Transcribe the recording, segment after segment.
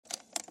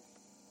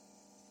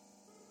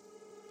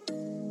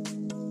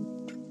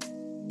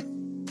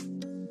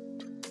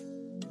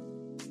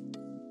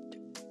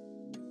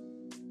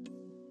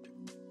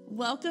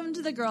Welcome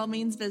to the Girl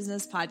Means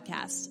Business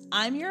podcast.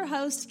 I'm your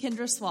host,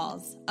 Kendra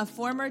Swalls, a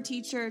former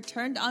teacher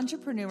turned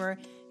entrepreneur,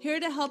 here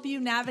to help you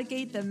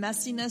navigate the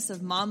messiness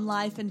of mom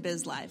life and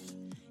biz life.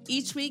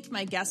 Each week,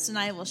 my guest and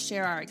I will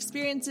share our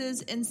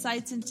experiences,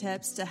 insights, and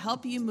tips to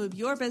help you move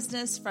your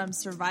business from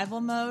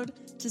survival mode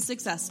to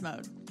success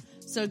mode.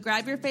 So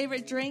grab your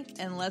favorite drink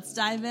and let's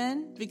dive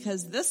in,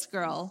 because this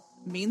girl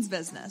means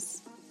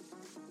business.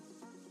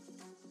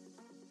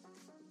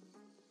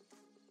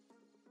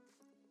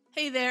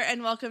 Hey there,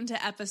 and welcome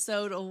to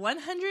episode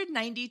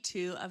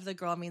 192 of the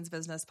Girl Means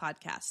Business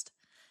podcast.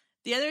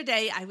 The other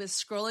day, I was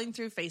scrolling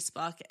through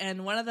Facebook,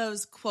 and one of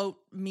those quote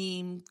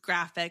meme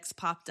graphics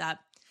popped up,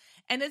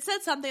 and it said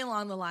something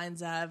along the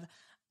lines of,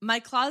 "My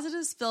closet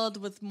is filled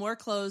with more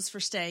clothes for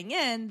staying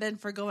in than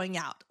for going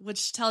out,"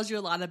 which tells you a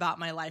lot about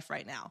my life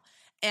right now.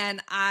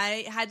 And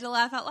I had to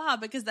laugh out loud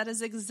because that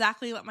is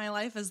exactly what my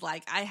life is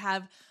like. I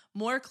have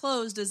more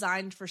clothes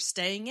designed for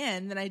staying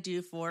in than I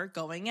do for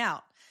going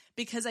out,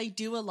 because I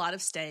do a lot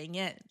of staying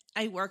in.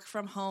 I work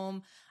from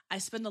home. I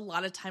spend a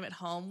lot of time at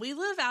home. We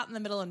live out in the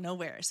middle of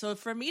nowhere. So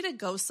for me to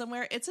go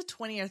somewhere, it's a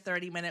 20 or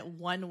 30 minute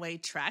one-way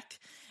trek.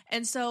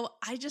 And so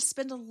I just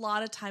spend a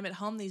lot of time at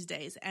home these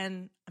days,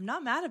 and I'm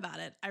not mad about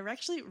it. I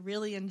actually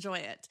really enjoy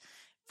it.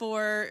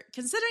 For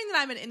considering that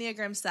I'm an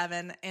Enneagram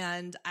 7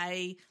 and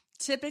I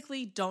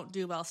typically don't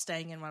do well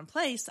staying in one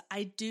place,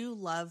 I do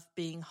love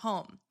being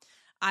home.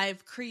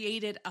 I've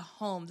created a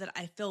home that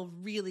I feel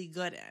really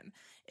good in.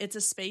 It's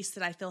a space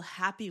that I feel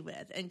happy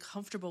with and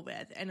comfortable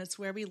with, and it's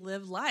where we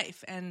live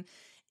life. And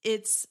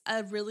it's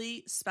a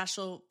really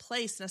special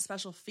place and a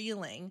special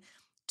feeling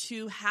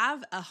to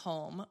have a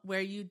home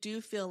where you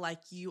do feel like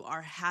you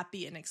are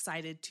happy and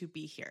excited to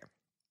be here.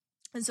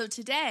 And so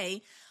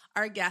today,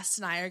 our guest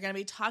and I are going to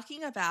be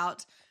talking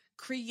about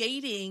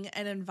creating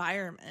an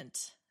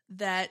environment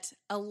that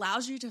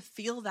allows you to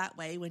feel that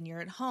way when you're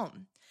at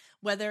home.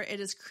 Whether it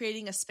is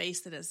creating a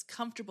space that is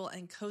comfortable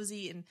and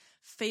cozy and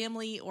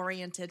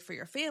family-oriented for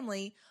your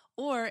family,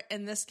 or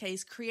in this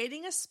case,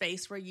 creating a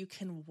space where you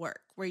can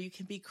work, where you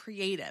can be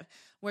creative,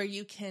 where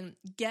you can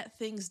get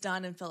things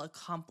done and feel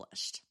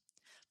accomplished.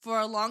 For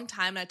a long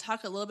time, and I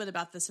talk a little bit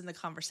about this in the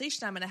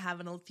conversation I'm going to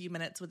have in a few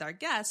minutes with our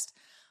guest,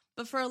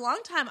 but for a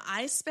long time,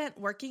 I spent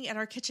working at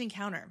our kitchen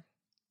counter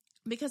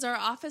because our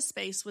office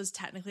space was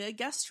technically a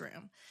guest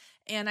room.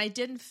 And I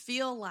didn't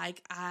feel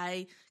like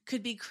I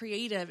could be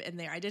creative in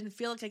there. I didn't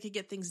feel like I could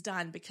get things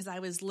done because I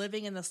was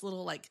living in this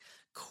little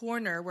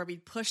corner where we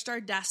pushed our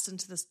desks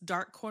into this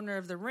dark corner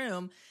of the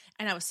room,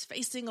 and I was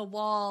facing a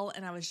wall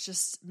and I was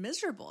just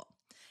miserable.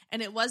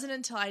 And it wasn't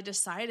until I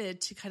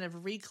decided to kind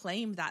of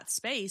reclaim that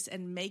space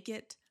and make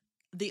it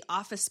the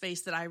office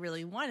space that I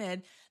really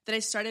wanted that I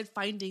started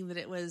finding that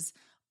it was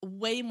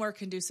way more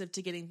conducive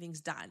to getting things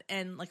done.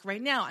 And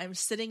right now, I'm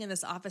sitting in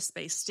this office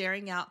space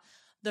staring out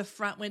the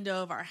front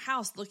window of our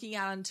house, looking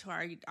out into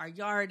our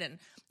yard and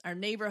our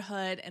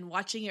neighborhood and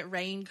watching it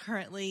rain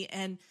currently.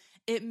 And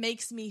it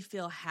makes me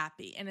feel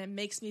happy, and it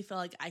makes me feel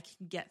like I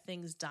can get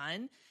things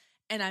done.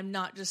 And I'm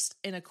not just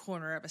in a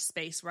corner of a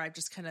space where I've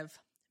just kind of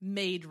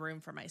made room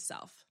for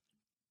myself.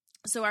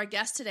 So our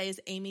guest today is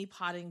Amy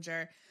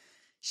Pottinger.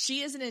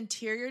 She is an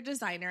interior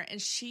designer,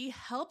 and she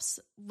helps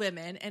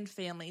women and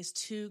families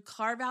to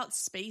carve out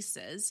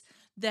spaces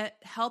that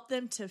help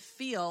them to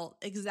feel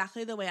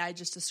exactly the way I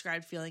just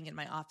described feeling in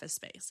my office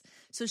space.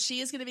 So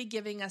she is going to be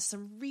giving us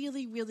some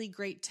really, really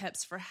great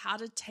tips for how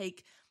to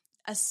take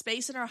a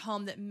space in our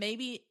home that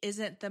maybe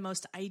isn't the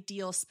most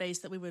ideal space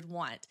that we would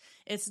want.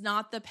 It's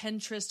not the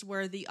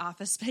Pinterest-worthy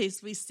office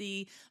space we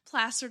see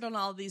plastered on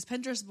all of these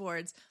Pinterest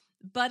boards,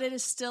 but it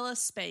is still a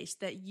space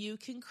that you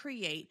can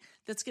create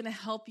that's going to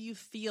help you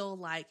feel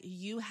like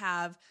you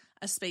have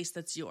a space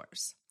that's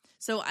yours.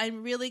 So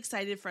I'm really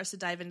excited for us to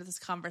dive into this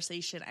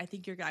conversation. I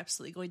think you're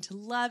absolutely going to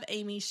love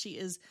Amy. She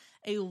is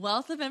a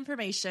wealth of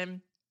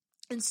information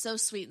and so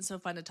sweet and so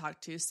fun to talk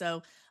to.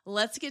 So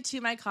let's get to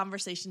my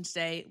conversation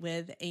today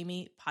with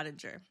Amy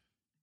Pottinger.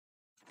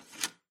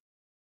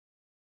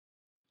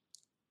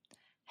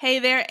 Hey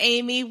there,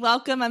 Amy.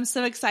 Welcome. I'm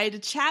so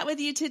excited to chat with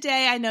you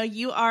today. I know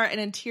you are an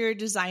interior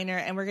designer,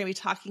 and we're going to be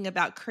talking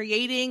about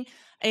creating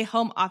a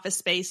home office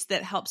space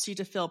that helps you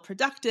to feel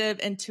productive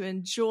and to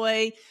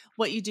enjoy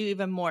what you do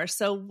even more.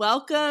 So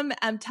welcome.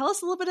 Tell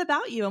us a little bit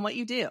about you and what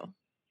you do.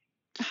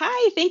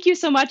 Hi, thank you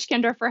so much,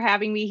 Kendra, for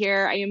having me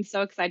here. I am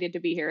so excited to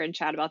be here and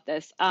chat about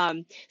this.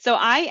 So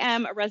I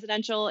am a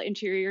residential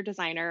interior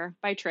designer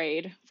by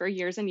trade for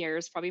years and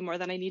years, probably more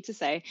than I need to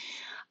say.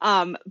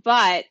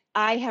 But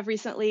I have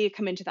recently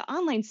come into the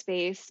online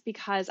space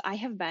because I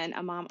have been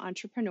a mom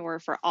entrepreneur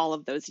for all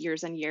of those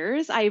years and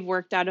years. I've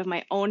worked out of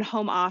my own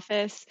home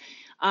office.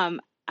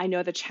 I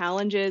know the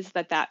challenges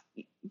that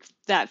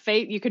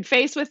you could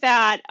face with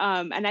that.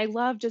 And I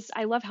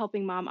love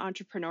helping mom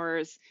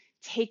entrepreneurs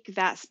take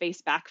that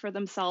space back for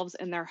themselves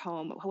in their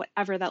home,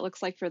 whatever that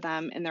looks like for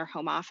them in their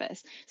home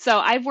office. So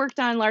I've worked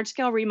on large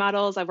scale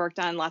remodels. I've worked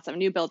on lots of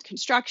new build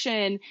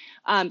construction.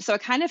 So I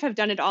kind of have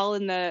done it all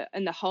in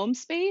the home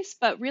space,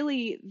 but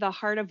really the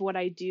heart of what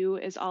I do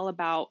is all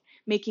about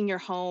making your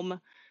home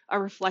a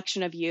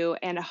reflection of you,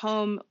 and a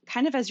home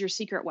kind of as your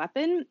secret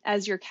weapon,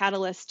 as your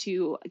catalyst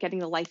to getting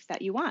the life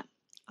that you want.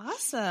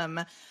 Awesome.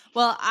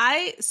 Well,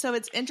 so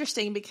it's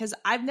interesting because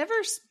I've never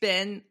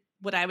been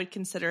what I would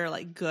consider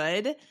like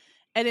good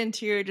at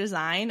interior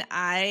design.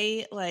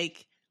 I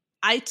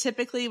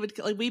typically would,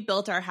 like, we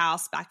built our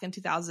house back in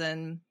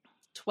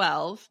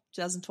 2012,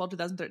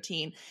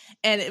 2013.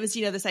 And it was,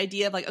 this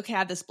idea of like, okay, I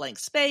have this blank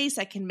space.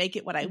 I can make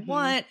it what I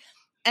want.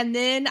 And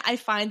then I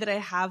find that I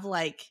have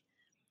like,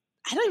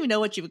 I don't even know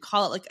what you would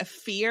call it, like a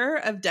fear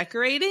of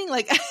decorating.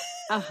 Like,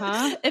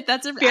 if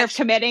that's a fear of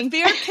committing.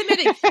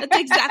 That's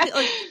exactly,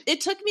 like,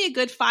 it took me a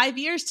good 5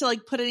 years to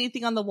like put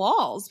anything on the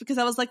walls, because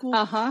I was like,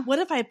 well, what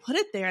if I put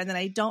it there and then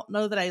I don't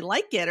know that I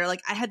like it? Or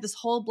like I had this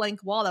whole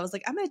blank wall that I was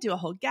like, I'm going to do a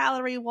whole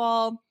gallery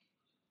wall.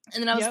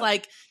 And then I was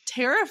like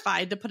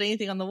terrified to put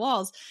anything on the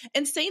walls.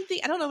 And same thing,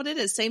 I don't know what it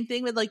is. Same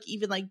thing with like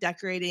even like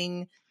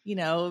decorating,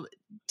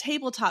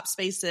 tabletop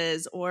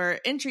spaces or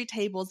entry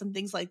tables and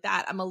things like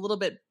that. I'm a little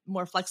bit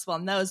more flexible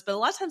on those, but a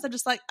lot of times I'm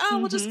just like,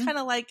 we'll just kind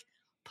of like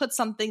put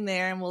something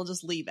there and we'll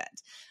just leave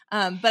it.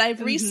 But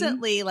I've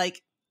recently, like,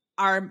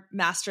 our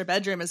master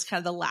bedroom is kind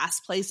of the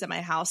last place in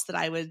my house that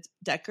I would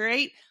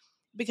decorate,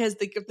 because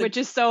which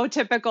is so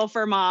typical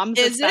for moms,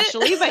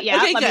 especially. But yeah,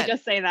 okay, let me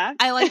just say that.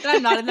 I like that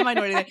I'm not in the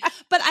minority there.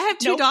 But I have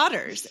two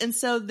daughters. And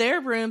so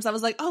their rooms, I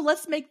was like,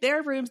 let's make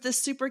their rooms this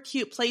super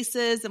cute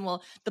places. And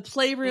the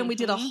playroom, we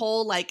did a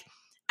whole like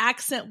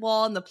accent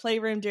wall in the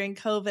playroom during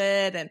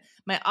COVID, and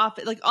my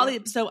office, like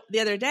so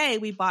the other day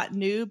we bought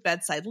new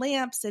bedside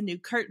lamps and new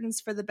curtains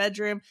for the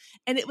bedroom.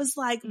 And it was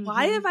like,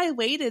 why have I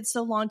waited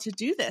so long to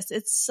do this?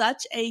 It's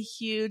such a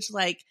huge,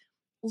 like,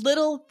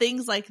 little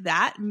things like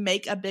that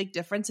make a big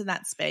difference in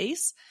that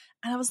space.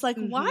 And I was like,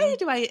 why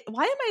am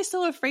I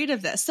so afraid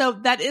of this? So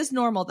that is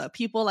normal though.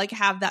 People like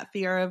have that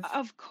fear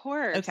of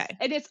course. Okay.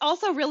 And it's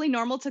also really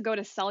normal to go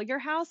to sell your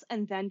house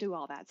and then do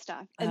all that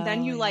stuff. And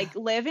then you like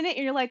live in it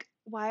and you're like,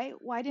 why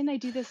didn't I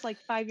do this like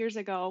 5 years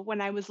ago when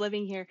I was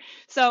living here?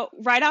 So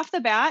right off the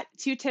bat,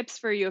 2 tips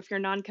for you if you're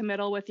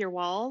non-committal with your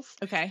walls.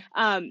 Okay.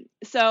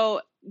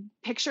 So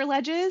picture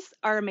ledges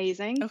are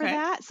amazing for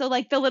that. So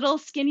like the little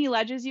skinny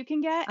ledges you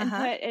can get and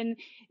put in,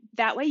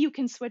 that way you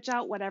can switch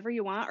out whatever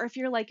you want. Or if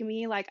you're like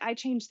me, like I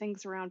change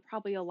things around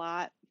probably a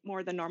lot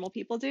more than normal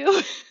people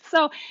do.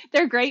 So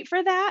they're great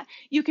for that.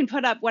 You can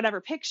put up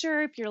whatever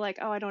picture. If you're like,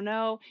 I don't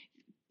know,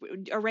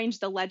 arrange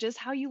the ledges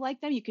how you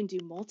like them. You can do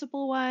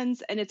multiple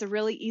ones, and it's a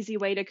really easy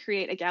way to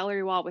create a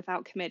gallery wall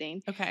without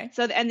committing. Okay.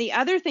 So, and the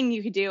other thing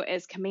you could do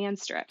is command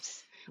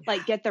strips.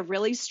 Like get the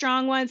really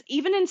strong ones,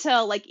 even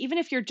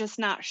if you're just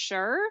not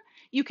sure,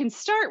 you can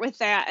start with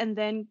that and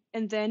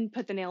then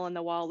put the nail in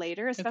the wall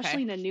later,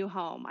 especially in a new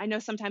home. I know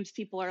sometimes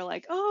people are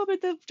like,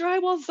 but the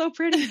drywall's so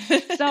pretty.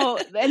 So,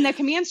 and the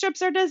command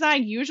strips are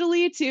designed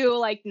usually to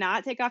like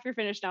not take off your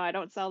finish. Now I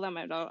don't sell them.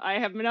 I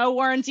have no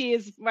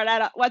warranties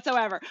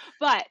whatsoever,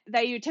 but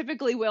they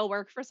typically will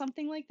work for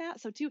something like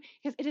that. So too,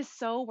 because it is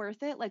so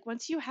worth it. Like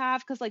once you have,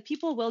 because like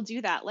people will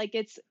do that. Like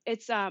it's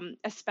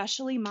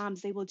especially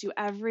moms, they will do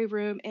every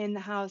room in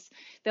the house.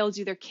 They'll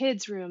do their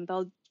kids' room.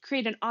 They'll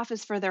create an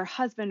office for their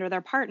husband or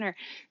their partner.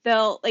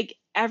 They'll like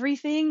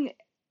everything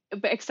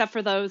except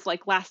for those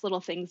like last little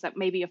things that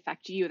maybe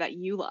affect you that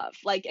you love.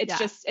 Like it's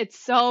just, it's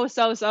so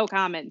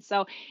common.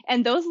 So,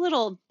 and those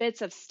little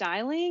bits of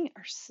styling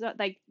are so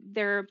like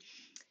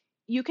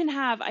you can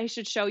have, I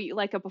should show you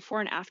like a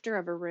before and after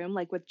of a room,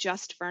 like with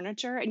just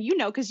furniture. And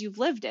because you've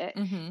lived it,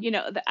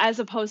 as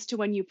opposed to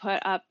when you put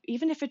up,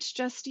 even if it's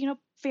just,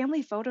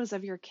 family photos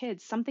of your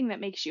kids, something that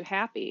makes you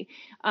happy.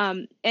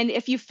 And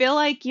if you feel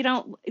like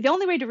the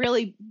only way to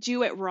really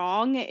do it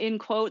wrong, in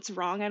quotes,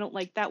 wrong, I don't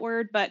like that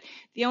word, but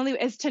the only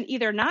is to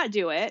either not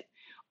do it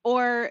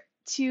or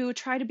to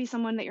try to be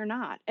someone that you're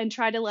not, and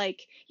try to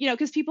like,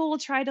 because people will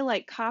try to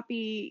like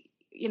copy,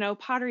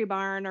 Pottery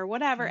Barn or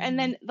whatever. And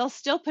then they'll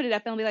still put it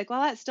up and they'll be like,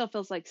 well, that still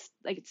feels like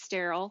it's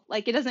sterile.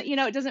 Like it doesn't,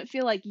 it doesn't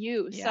feel like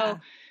you. Yeah.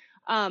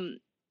 So,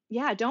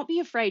 don't be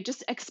afraid.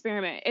 Just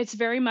experiment. It's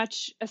very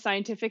much a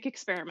scientific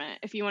experiment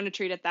if you want to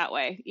treat it that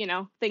way.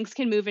 Things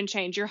can move and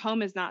change. Your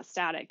home is not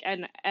static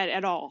and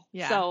at all.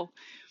 Yeah. So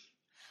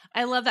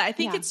I love that. I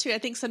think it's true. I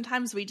think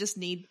sometimes we just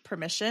need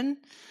permission.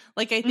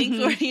 Like I think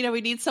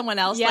we need someone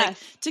else like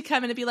to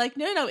come in and be like,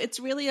 no, it's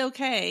really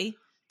okay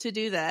to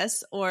do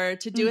this or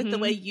to do it the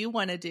way you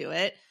want to do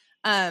it.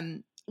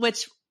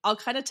 Which I'll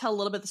kind of tell a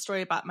little bit of the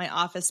story about my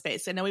office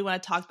space. I know we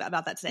want to talk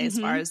about that today as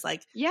far as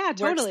like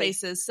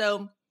workspaces.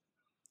 So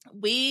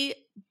when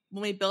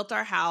we built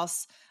our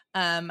house,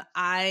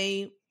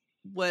 I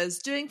was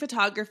doing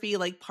photography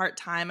like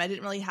part-time. I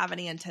didn't really have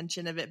any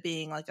intention of it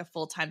being like a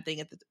full-time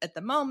thing at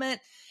the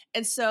moment.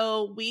 And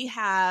so we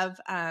have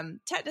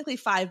technically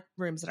 5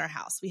 rooms in our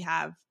house. We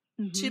have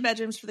 2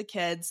 bedrooms for the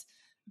kids.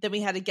 Then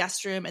we had a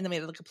guest room, and then we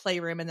had like a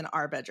playroom, and then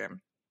our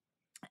bedroom.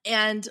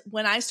 And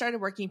when I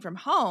started working from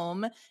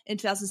home in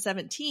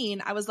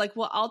 2017, I was like,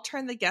 well, I'll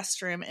turn the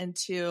guest room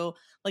into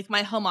like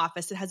my home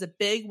office. It has a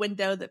big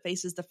window that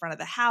faces the front of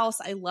the house.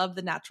 I love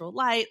the natural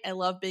light. I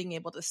love being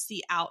able to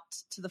see out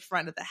to the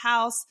front of the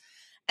house.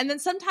 And then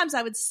sometimes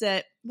I would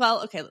sit,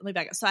 well, okay, let me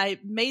back up. So I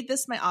made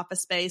this my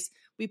office space.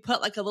 We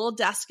put like a little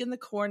desk in the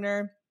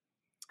corner.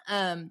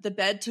 The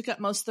bed took up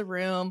most of the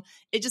room.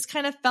 It just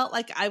kind of felt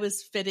like I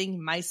was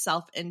fitting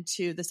myself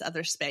into this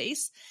other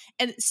space.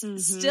 And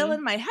still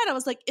in my head, I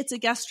was like, it's a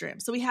guest room.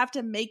 So we have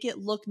to make it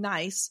look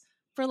nice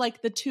for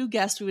like the 2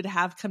 guests we would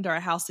have come to our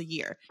house a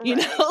year. You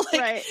know,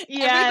 like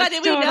everybody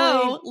we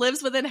know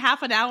lives within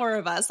half an hour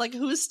of us. Like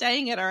who's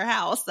staying at our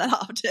house that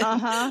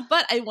often?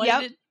 But I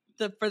wanted it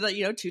for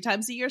the 2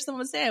 times a year, someone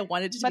would say I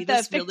wanted to be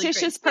this really great space. But the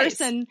fictitious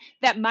person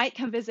that might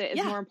come visit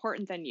is more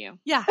important than you.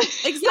 Yeah,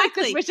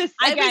 exactly. Which is,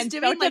 again, I was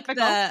doing like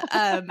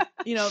the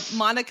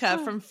Monica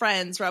from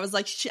Friends, where I was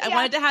like, I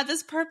wanted to have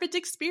this perfect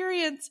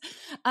experience.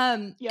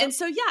 And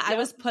so I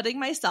was putting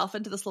myself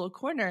into this little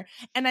corner,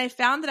 and I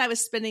found that I was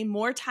spending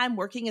more time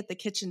working at the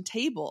kitchen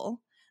table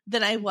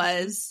than I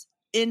was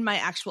in my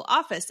actual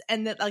office,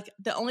 and that like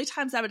the only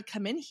times I would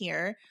come in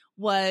here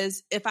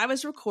was if I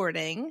was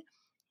recording.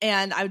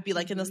 And I would be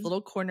like in this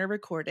little corner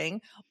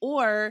recording,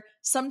 or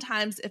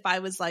sometimes if I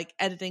was like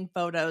editing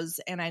photos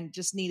and I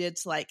just needed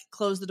to like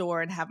close the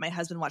door and have my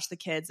husband watch the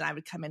kids, and I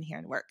would come in here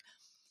and work.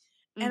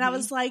 And I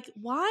was like,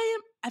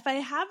 if I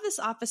have this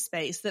office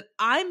space that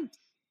I'm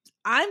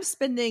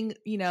spending,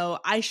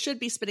 I should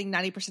be spending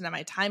 90% of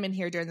my time in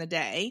here during the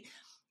day.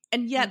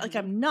 And yet like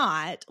I'm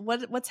not,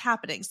 what's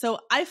happening? So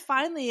I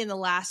finally in the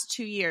last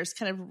 2 years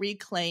kind of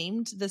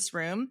reclaimed this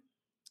room.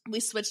 We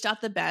switched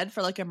out the bed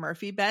for like a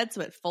Murphy bed,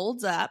 so it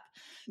folds up.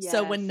 Yes.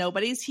 So when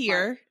nobody's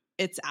here,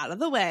 it's out of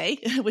the way,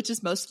 which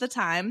is most of the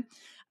time.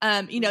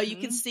 You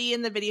can see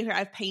in the video here,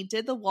 I've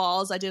painted the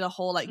walls. I did a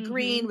whole like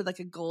green with like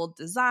a gold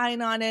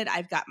design on it.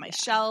 I've got my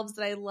shelves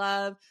that I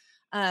love.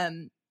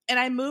 And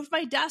I moved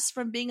my desk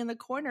from being in the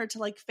corner to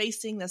like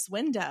facing this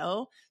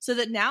window so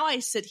that now I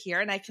sit here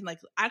and I can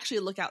like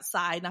actually look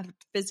outside, not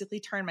physically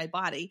turn my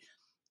body.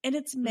 And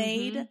it's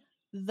made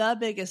the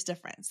biggest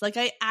difference. Like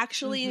I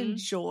actually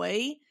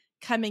enjoy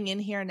coming in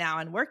here now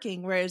and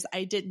working, whereas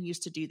I didn't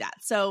used to do that.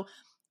 So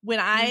when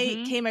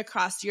I came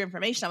across your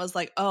information, I was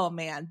like, oh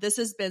man, this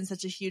has been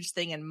such a huge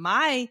thing in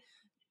my,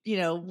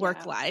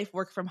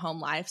 work from home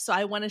life. So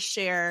I want to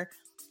share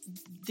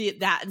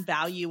that and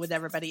value with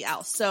everybody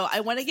else. So I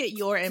want to get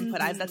your input.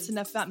 That's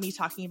enough about me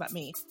talking about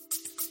me.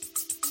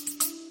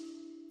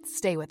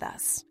 Stay with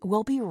us.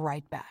 We'll be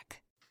right back.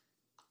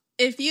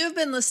 If you've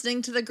been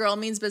listening to the Girl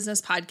Means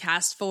Business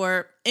podcast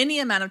for any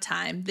amount of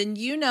time, then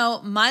you know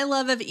my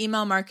love of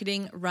email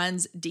marketing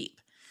runs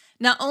deep.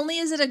 Not only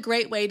is it a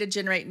great way to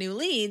generate new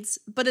leads,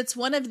 but it's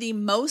one of the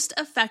most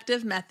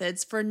effective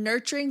methods for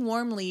nurturing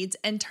warm leads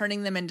and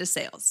turning them into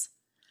sales.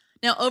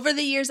 Now, over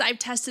the years, I've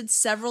tested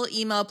several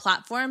email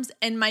platforms,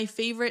 and my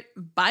favorite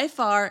by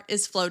far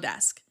is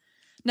Flowdesk.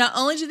 Not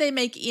only do they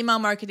make email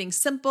marketing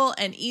simple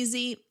and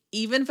easy,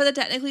 even for the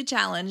technically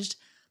challenged,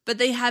 but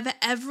they have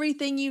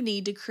everything you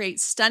need to create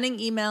stunning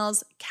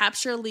emails,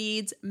 capture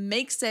leads,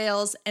 make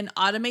sales, and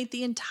automate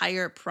the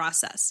entire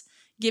process,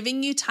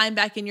 giving you time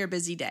back in your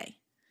busy day.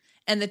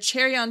 And the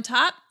cherry on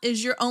top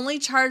is you're only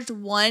charged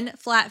one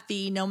flat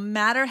fee no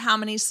matter how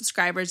many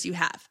subscribers you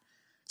have.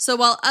 So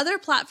while other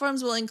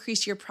platforms will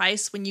increase your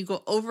price when you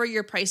go over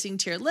your pricing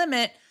tier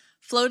limit,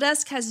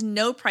 Flowdesk has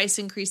no price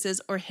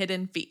increases or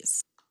hidden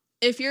fees.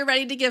 If you're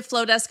ready to give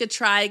Flowdesk a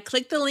try,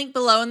 click the link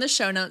below in the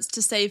show notes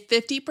to save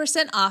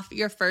 50% off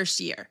your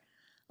first year.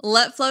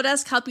 Let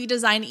Flowdesk help you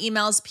design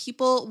emails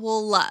people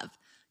will love.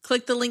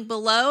 Click the link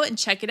below and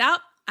check it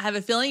out. I have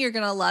a feeling you're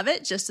going to love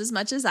it just as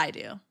much as I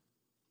do.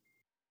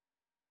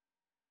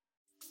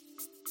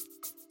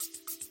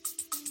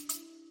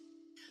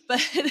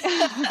 But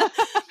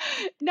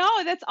no,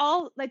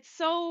 that's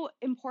so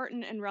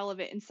important and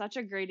relevant and such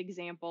a great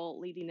example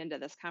leading into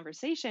this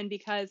conversation,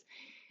 because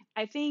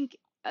I think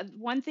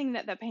one thing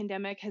that the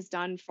pandemic has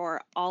done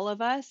for all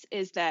of us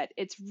is that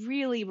it's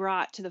really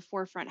brought to the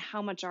forefront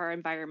how much our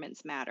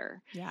environments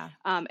matter. Yeah.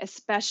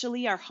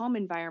 Especially our home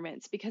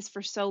environments, because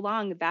for so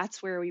long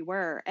that's where we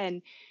were.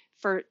 And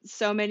for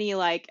so many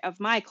like of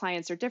my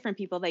clients or different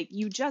people, like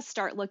you just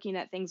start looking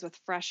at things with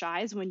fresh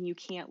eyes when you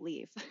can't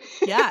leave.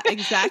 Yeah,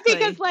 exactly.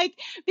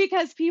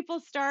 because people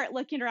start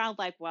looking around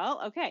like,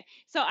 well, okay.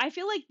 So I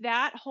feel like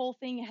that whole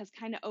thing has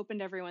kind of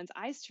opened everyone's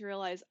eyes to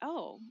realize,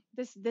 oh,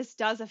 this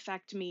does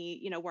affect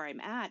me, where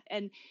I'm at.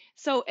 And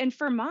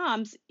for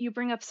moms, you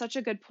bring up such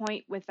a good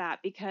point with that,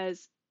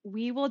 because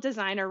we will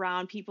design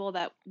around people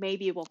that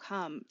maybe will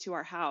come to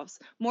our house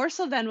more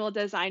so than we'll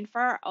design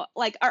for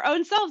our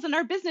own selves and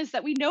our business,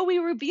 that we know we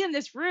would be in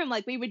this room.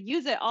 Like we would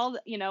use it all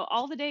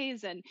the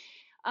days. And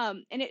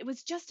it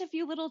was just a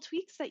few little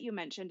tweaks that you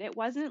mentioned. It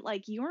wasn't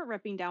like you weren't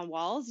ripping down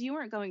walls. You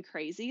weren't going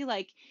crazy.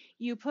 Like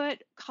you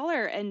put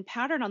color and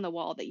pattern on the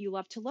wall that you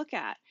love to look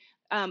at.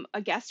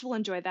 A guest will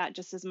enjoy that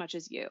just as much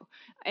as you.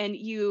 And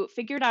you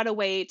figured out a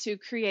way to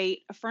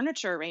create a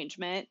furniture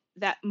arrangement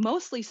that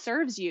mostly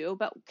serves you,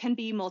 but can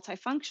be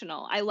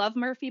multifunctional. I love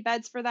Murphy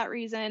beds for that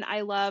reason.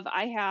 I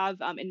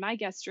have in my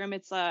guest room,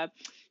 it's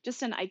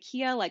just an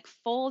IKEA, like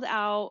fold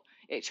out.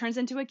 it turns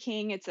into a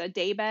king. It's a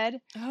day bed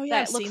Oh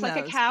yeah, I've that looks seen like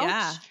a those.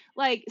 Yeah. couch.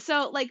 Like,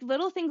 so like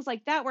little things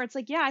like that where it's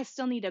like, yeah, I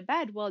still need a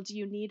bed. Well, do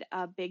you need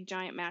a big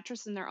giant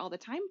mattress in there all the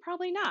time?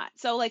 Probably not.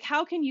 So like,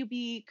 how can you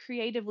be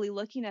creatively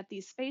looking at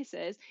these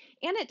spaces?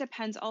 And it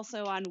depends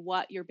also on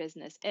what your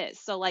business is.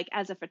 So like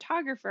as a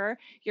photographer,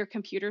 your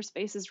computer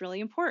space is really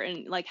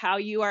important, like how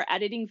you are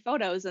editing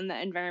photos and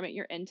the environment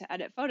you're in to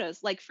edit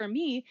photos. Like for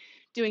me,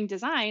 doing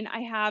design,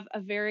 I have a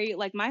very,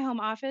 like my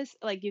home office,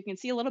 like you can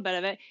see a little bit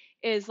of it,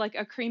 is like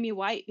a creamy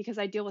white because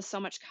I deal with so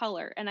much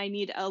color and I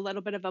need a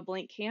little bit of a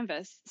blank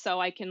canvas so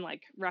I can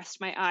like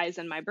rest my eyes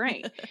and my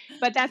brain.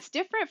 But that's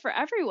different for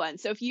everyone.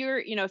 So if you're,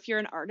 if you're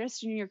an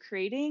artist and you're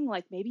creating,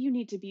 like maybe you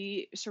need to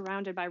be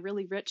surrounded by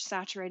really rich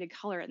saturated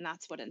color and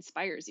that's what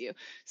inspires you.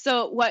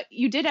 So what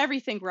you did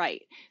everything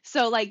right.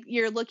 So like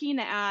you're looking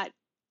at,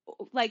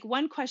 like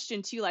one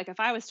question too, like if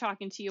I was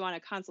talking to you on a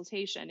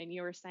consultation and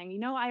you were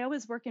saying, I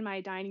always work in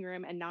my dining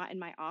room and not in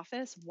my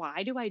office.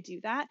 Why do I do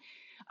that?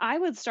 I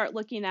would start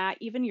looking at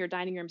even your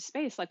dining room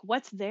space, like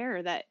what's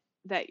there that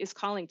is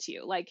calling to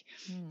you. Like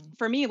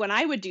for me, when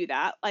I would do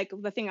that, like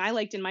the thing I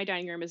liked in my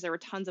dining room is there were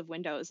tons of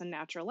windows and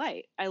natural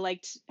light. I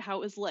liked how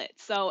it was lit.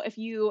 So if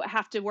you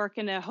have to work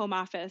in a home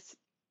office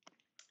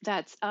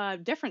that's a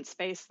different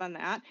space than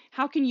that,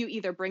 how can you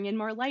either bring in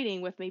more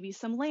lighting with maybe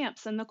some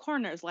lamps in the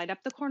corners, light up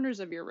the corners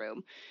of your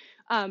room?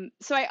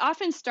 So I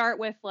often start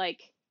with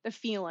like the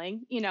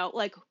feeling,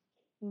 like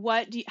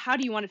how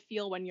do you want to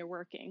feel when you're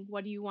working?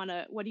 What do you want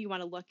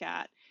to look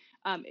at?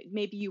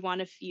 Maybe you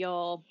want to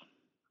feel,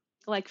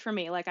 like for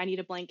me, like I need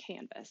a blank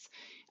canvas.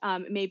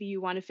 Maybe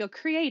you want to feel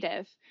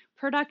creative,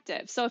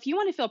 productive. So if you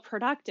want to feel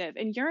productive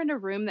and you're in a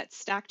room that's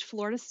stacked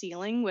floor to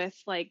ceiling with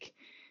like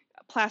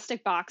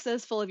plastic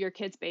boxes full of your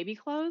kids' baby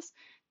clothes,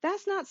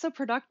 that's not so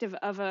productive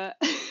of a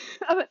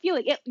of a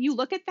feeling. You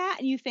look at that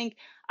and you think,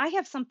 I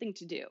have something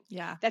to do.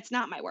 Yeah. That's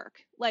not my work.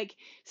 Like,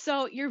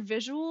 so your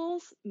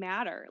visuals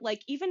matter.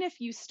 Like, even if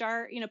you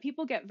start,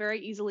 people get very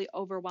easily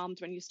overwhelmed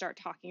when you start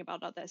talking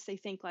about all this. They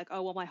think like,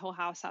 oh, well, my whole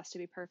house has to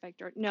be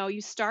perfect. Or no,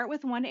 you start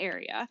with one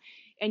area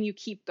and you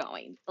keep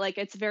going. Like,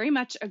 it's very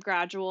much a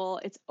gradual,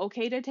 it's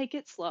okay to take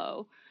it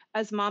slow.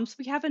 As moms,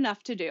 we have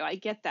enough to do. I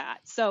get that.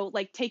 So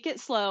like, take it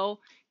slow.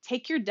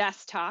 Take your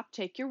desktop,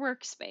 take your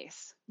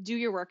workspace, do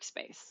your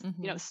workspace,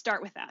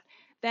 start with that.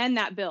 Then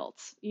that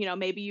builds,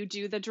 maybe you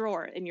do the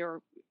drawer in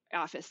your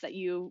office that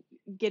you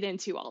get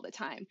into all the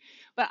time.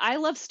 But I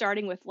love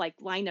starting with like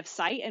line of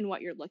sight and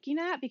what you're looking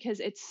at because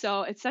it's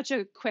such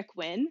a quick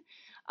win.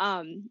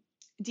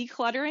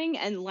 Decluttering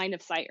and line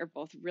of sight are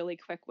both really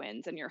quick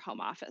wins in your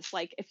home office.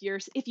 Like if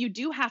you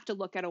do have to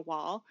look at a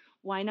wall,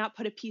 why not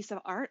put a piece of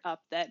art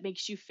up that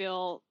makes you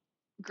feel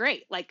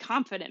great, like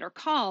confident or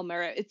calm,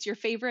 or it's your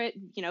favorite,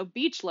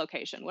 beach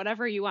location,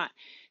 whatever you want,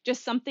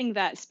 just something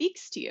that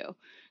speaks to you.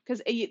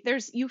 Because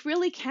you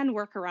really can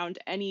work around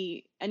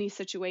any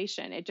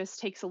situation. It just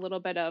takes a little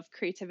bit of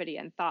creativity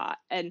and thought.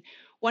 And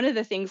one of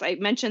the things I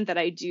mentioned that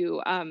I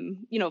do,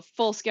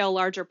 full scale,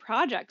 larger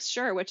projects,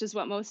 sure, which is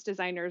what most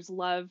designers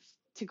love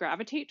to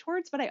gravitate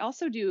towards, but I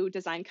also do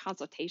design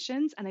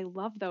consultations and I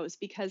love those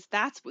because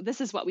this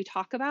is what we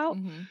talk about.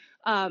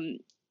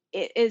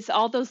 It is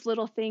all those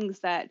little things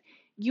that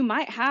you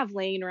might have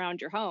laying around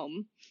your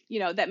home,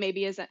 that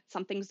maybe isn't,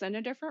 something's in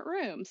a different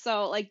room.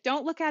 So like,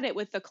 don't look at it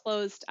with the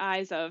closed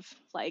eyes of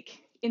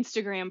like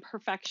Instagram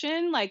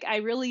perfection. Like I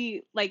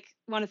really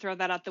want to throw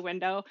that out the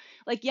window.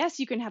 Like, yes,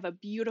 you can have a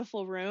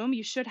beautiful room.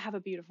 You should have a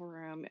beautiful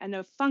room and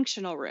a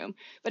functional room,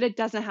 but it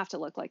doesn't have to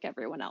look like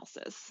everyone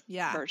else's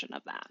version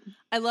of that.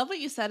 I love what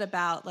you said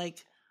about like,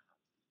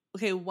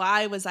 okay,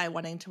 why was I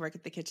wanting to work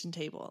at the kitchen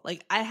table?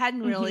 Like I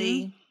hadn't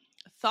really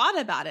thought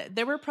about it.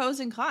 There were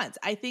pros and cons.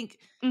 I think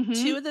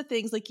two of the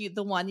things, like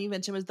the one you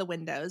mentioned was the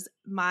windows.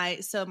 My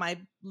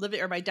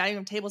living or my dining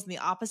room table is in the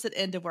opposite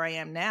end of where I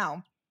am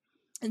now.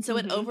 And so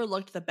it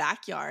overlooked the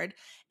backyard,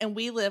 and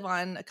we live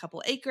on a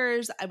couple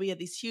acres. We have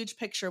these huge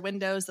picture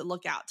windows that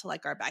look out to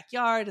like our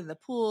backyard and the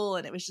pool.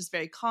 And it was just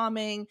very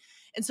calming.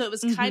 And so it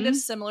was kind of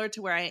similar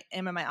to where I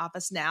am in my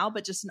office now,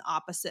 but just an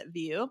opposite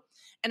view.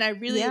 And I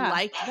really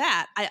liked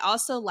that. I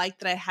also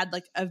liked that I had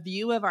like a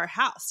view of our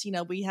house.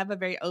 We have a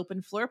very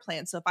open floor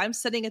plan. So if I'm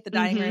sitting at the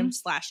dining room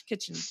 /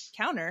 kitchen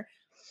counter,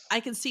 I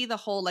can see the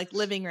whole like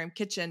living room,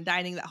 kitchen,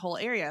 dining, that whole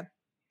area.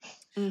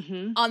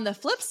 On the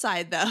flip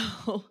side,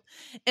 though,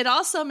 it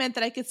also meant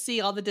that I could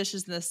see all the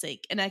dishes in the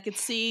sink and I could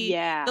see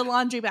the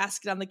laundry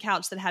basket on the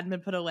couch that hadn't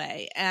been put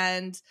away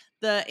and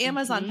the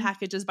Amazon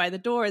packages by the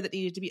door that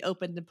needed to be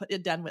opened and put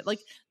it done with. Like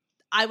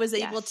I was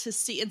able to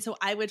see. And so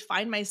I would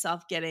find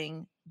myself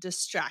getting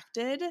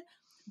distracted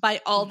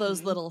by all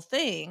those little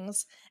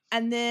things.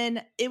 And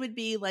then it would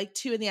be like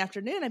 2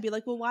 p.m. I'd be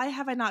like, well, why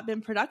have I not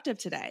been productive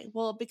today?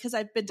 Well, because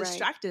I've been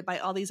distracted by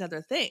all these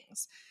other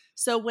things.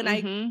 So when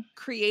I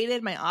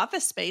created my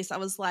office space, I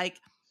was like,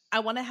 I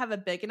want to have a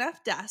big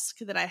enough desk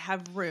that I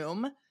have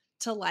room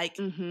to like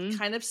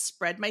kind of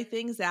spread my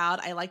things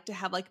out. I like to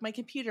have like my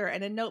computer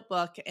and a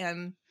notebook.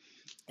 And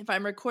if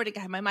I'm recording,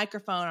 I have my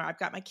microphone or I've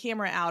got my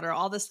camera out or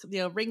all this,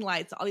 ring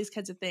lights, all these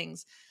kinds of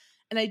things.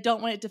 And I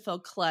don't want it to feel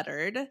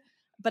cluttered,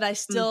 but I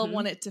still Mm-hmm.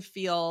 want it to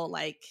feel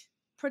like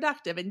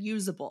productive and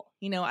usable.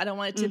 I don't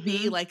want it to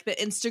be Mm-hmm. like the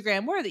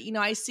Instagram worthy.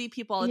 I see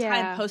people all the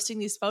time Yeah. posting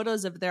these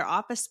photos of their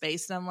office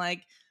space, and I'm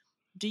like,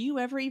 do you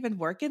ever even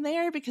work in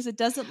there? Because it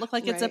doesn't look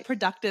like it's a Right.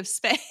 productive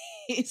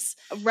space.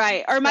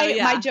 Right. Or So my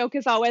yeah. joke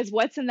is always,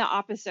 what's in the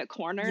opposite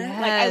corner?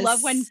 Like, I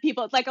love when Yes.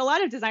 people, like, a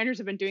lot of designers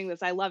have been doing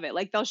this. I love it.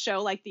 Like, they'll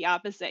show like the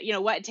opposite,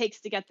 what it takes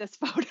to get this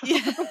photo or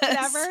Yes.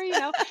 whatever,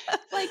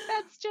 It's like,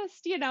 that's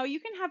just, you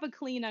can have a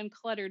clean,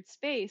 uncluttered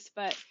space.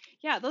 But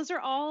yeah, those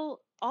are all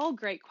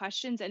great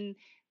questions. And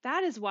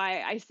that is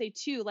why I say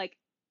too, like,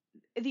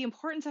 the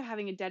importance of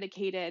having a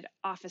dedicated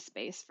office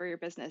space for your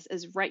business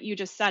is right. You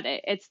just said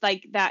it. It's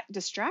like that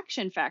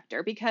distraction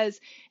factor, because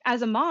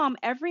as a mom,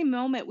 every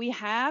moment we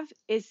have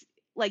is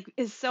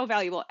so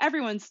valuable.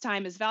 Everyone's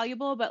time is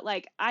valuable, but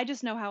like, I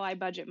just know how I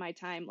budget my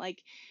time.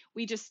 Like,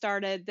 we just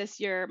started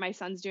this year, my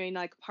son's doing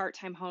like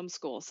part-time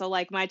homeschool. So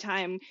like, my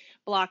time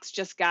blocks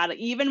just got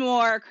even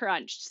more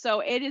crunched.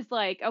 So it is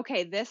like,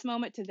 okay, this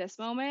moment to this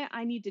moment,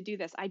 I need to do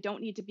this. I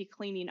don't need to be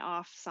cleaning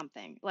off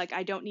something. Like,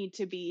 I don't need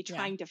to be Yeah.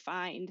 trying to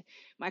find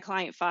my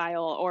client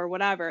file or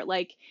whatever.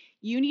 Like,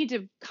 you need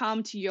to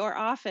come to your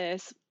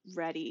office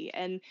ready.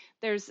 And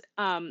there's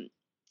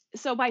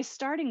so by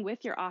starting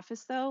with your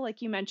office, though,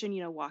 like you mentioned,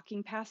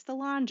 walking past the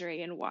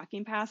laundry and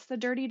walking past the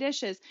dirty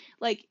dishes,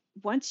 like,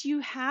 once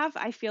you have,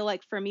 I feel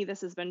like for me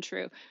this has been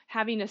true,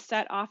 having a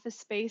set office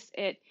space,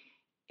 it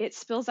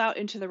spills out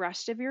into the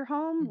rest of your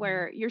home,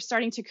 where you're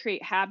starting to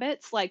create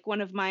habits. Like, one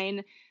of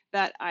mine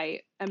that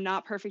I am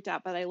not perfect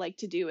at, but I like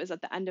to do, is at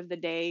the end of the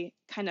day,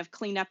 kind of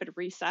clean up and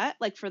reset,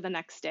 like, for the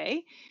next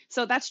day.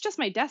 So that's just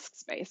my desk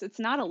space. It's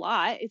not a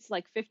lot. It's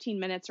like 15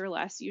 minutes or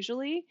less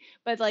usually,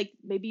 but like,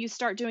 maybe you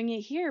start doing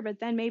it here,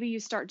 but then maybe you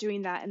start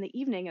doing that in the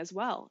evening as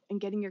well,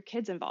 and getting your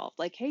kids involved.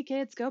 Like, hey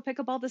kids, go pick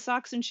up all the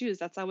socks and shoes.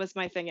 That's always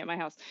my thing at my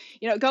house.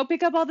 Go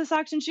pick up all the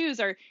socks and shoes,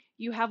 or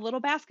you have little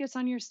baskets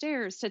on your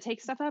stairs to take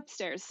stuff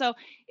upstairs. So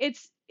it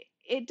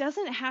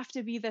doesn't have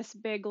to be this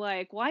big,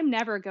 like, well, I'm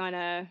never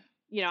gonna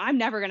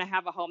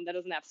have a home that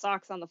doesn't have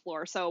socks on the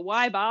floor, so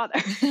why bother?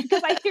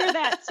 Because I hear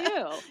that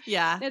too.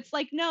 Yeah. It's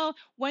like, no,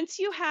 once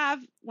you have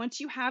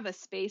a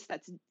space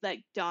that's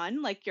like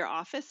done, like your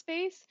office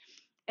space,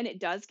 and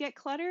it does get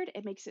cluttered,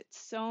 it makes it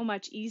so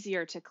much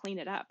easier to clean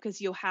it up, because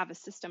you'll have a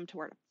system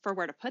for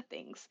where to put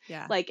things.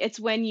 Yeah. Like, it's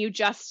when you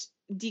just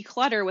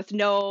declutter with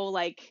no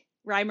like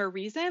rhyme or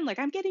reason, like,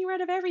 I'm getting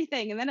rid of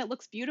everything, and then it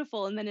looks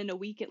beautiful, and then in a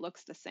week it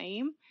looks the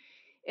same.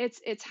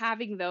 It's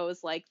having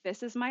those, like,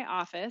 this is my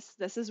office,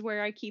 this is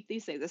where I keep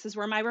these things, this is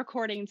where my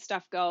recording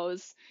stuff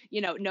goes.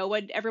 No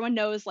one, everyone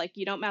knows, like,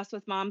 you don't mess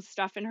with mom's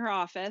stuff in her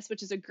office,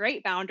 which is a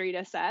great boundary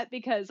to set,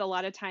 because a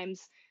lot of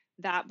times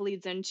that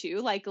bleeds into,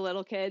 like,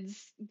 little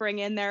kids bring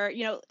in their,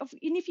 and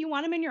if you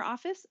want them in your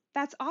office,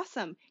 that's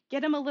awesome.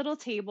 Get them a little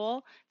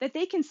table that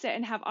they can sit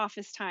and have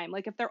office time,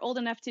 like, if they're old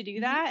enough to do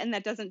that and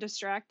that doesn't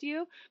distract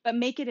you. But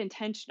make it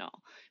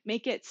intentional.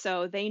 Make it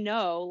so they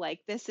know,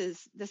 like, this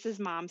is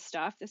mom's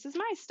stuff, this is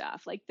my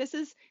stuff, like,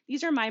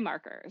 these are my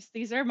markers,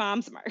 these are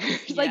mom's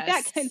markers. Like,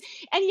 that Yes. can,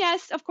 and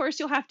yes, of course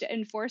you'll have to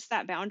enforce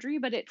that boundary,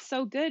 but it's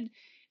so good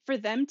for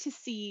them to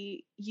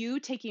see you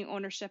taking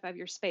ownership of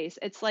your space.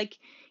 It's like,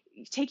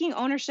 taking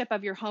ownership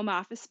of your home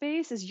office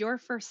space is your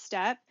first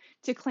step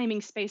to claiming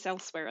space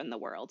elsewhere in the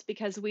world,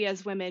 because we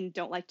as women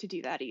don't like to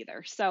do that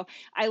either. So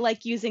I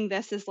like using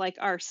this as like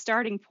our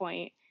starting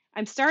point.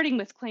 I'm starting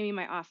with claiming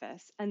my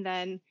office and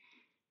then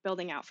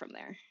building out from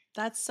there.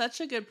 That's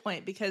such a good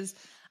point, because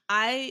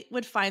I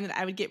would find that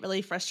I would get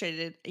really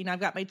frustrated. I've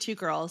got my 2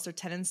 girls, they're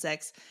 10 and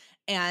 6,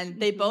 and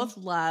they both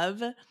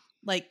love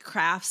like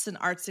crafts and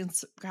arts and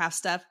craft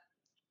stuff.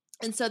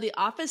 And so the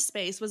office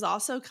space was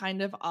also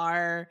kind of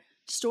our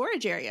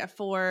storage area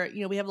for,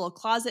 we have a little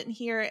closet in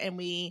here, and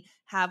we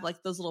have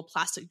like those little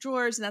plastic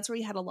drawers, and that's where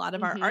we had a lot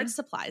of our art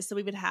supplies. So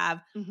we would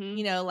have,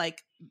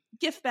 like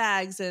gift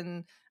bags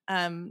and,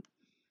 I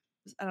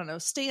don't know,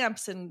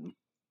 stamps and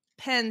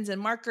pens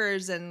and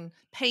markers and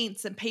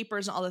paints and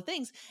papers and all the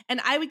things. And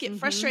I would get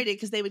frustrated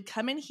because they would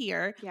come in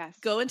here,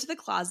 go into the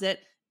closet,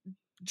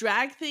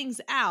 drag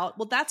things out.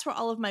 Well, that's where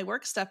all of my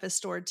work stuff is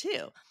stored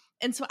too.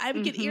 And so I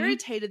would get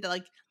irritated that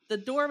like the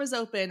door was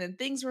open and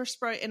things were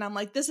sprayed, and I'm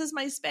like, this is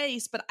my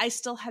space, but I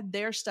still had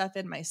their stuff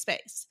in my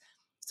space.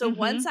 So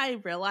once I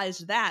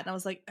realized that, and I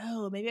was like,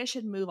 oh, maybe I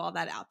should move all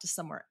that out to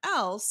somewhere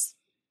else,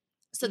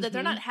 so that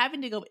they're not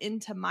having to go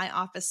into my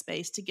office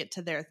space to get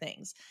to their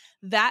things.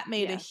 That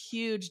made a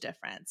huge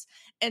difference.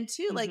 And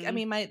two, like, I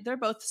mean, they're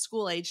both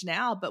school age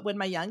now, but when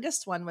my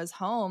youngest one was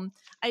home,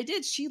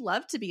 she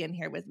loved to be in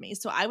here with me.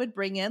 So I would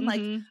bring in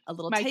like a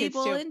little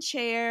table and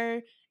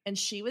chair, and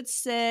she would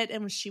sit,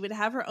 and she would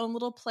have her own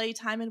little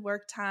playtime and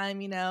work time,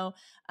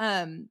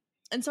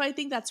 and so I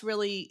think that's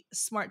really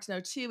smart to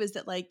know too, is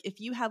that like, if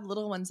you have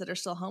little ones that are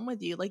still home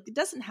with you, like, it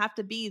doesn't have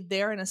to be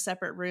there in a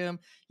separate room.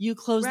 You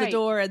close the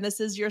door and this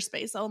is your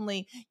space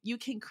only. You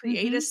can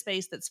create a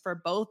space that's for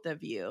both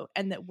of you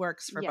and that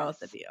works for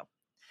both of you.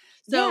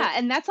 So Yeah,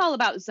 and that's all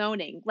about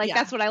zoning. Like yeah,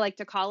 that's what I like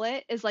to call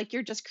it, is like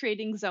you're just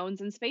creating zones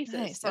and spaces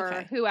nice. for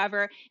Okay.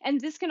 whoever. And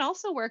this can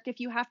also work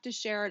if you have to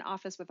share an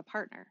office with a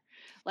partner.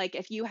 Like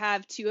if you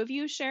have two of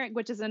you sharing,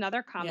 which is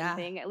another common Yeah.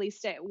 thing, at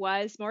least it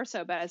was more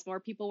so, but as more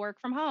people work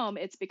from home,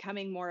 it's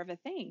becoming more of a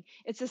thing.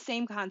 It's the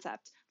same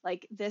concept.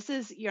 Like this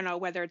is,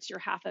 whether it's your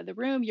half of the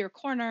room, your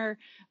corner,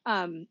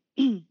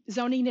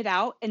 zoning it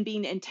out and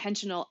being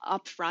intentional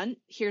upfront.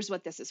 Here's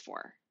what this is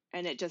for.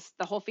 And it just,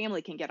 the whole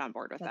family can get on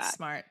board with That's that.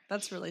 smart.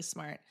 That's really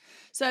smart.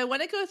 So I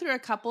want to go through a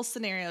couple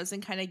scenarios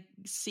and kind of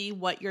see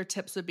what your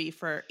tips would be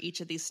for each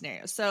of these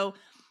scenarios. So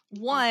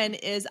one Awesome.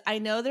 is I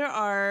know there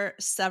are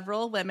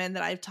several women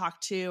that I've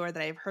talked to or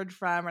that I've heard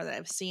from or that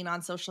I've seen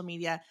on social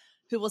media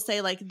who will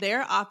say like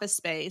their office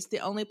space, the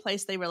only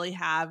place they really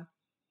have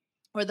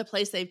or the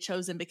place they've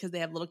chosen because they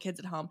have little kids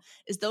at home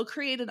is they'll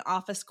create an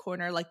office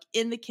corner like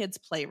in the kids'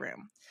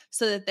 playroom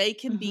so that they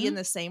can be in Mm-hmm.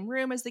 the same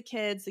room as the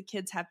kids. The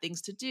kids have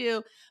things to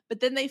do,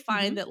 but then they Mm-hmm.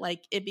 find that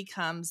like it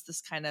becomes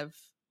this kind of,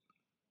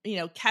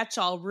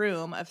 catch-all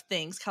room of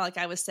things, kind of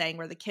like I was saying,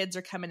 where the kids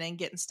are coming in,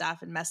 getting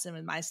stuff and messing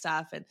with my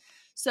stuff. And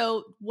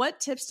so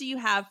what tips do you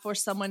have for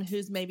someone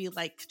who's maybe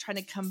like trying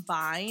to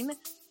combine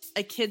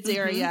a kids Mm-hmm.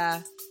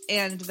 area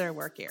and their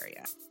work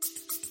area?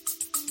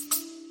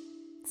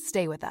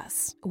 Stay with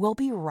us. We'll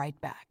be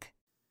right back.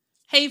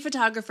 Hey,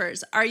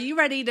 photographers, are you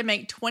ready to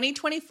make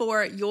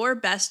 2024 your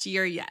best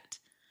year yet?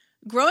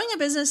 Growing a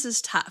business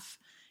is tough.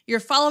 You're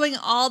following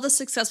all the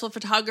successful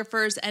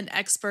photographers and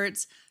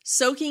experts,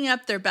 soaking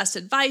up their best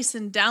advice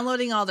and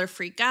downloading all their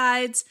free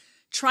guides,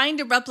 trying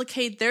to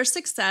replicate their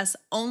success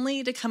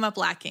only to come up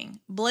lacking,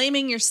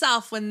 blaming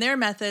yourself when their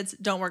methods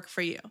don't work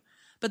for you.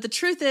 But the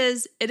truth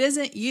is, it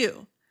isn't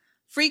you.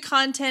 Free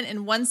content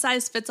and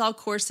one-size-fits-all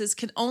courses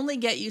can only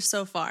get you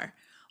so far.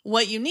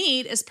 What you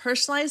need is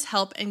personalized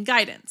help and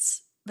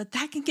guidance, but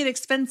that can get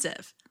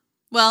expensive.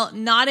 Well,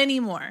 not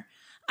anymore.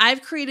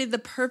 I've created the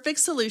perfect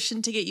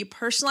solution to get you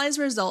personalized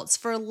results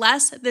for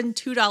less than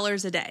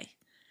 $2 a day.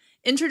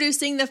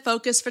 Introducing the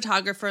Focus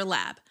Photographer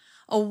Lab,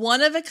 a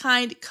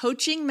one-of-a-kind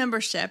coaching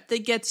membership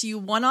that gets you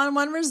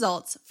one-on-one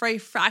results for a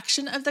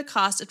fraction of the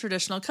cost of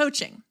traditional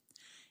coaching.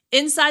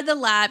 Inside the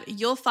lab,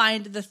 you'll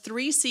find the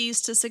 3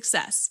 C's to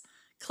success: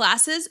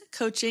 classes,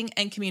 coaching,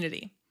 and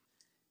community.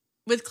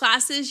 With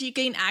classes, you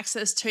gain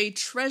access to a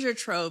treasure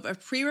trove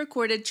of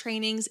pre-recorded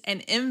trainings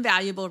and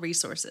invaluable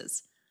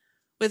resources.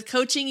 With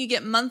coaching, you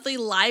get monthly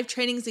live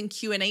trainings and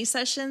Q&A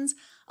sessions,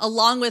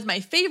 along with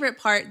my favorite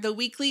part, the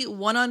weekly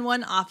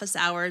one-on-one office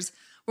hours,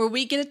 where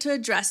we get to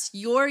address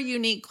your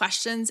unique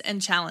questions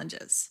and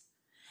challenges.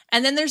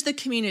 And then there's the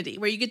community,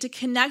 where you get to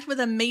connect with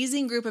an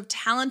amazing group of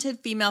talented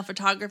female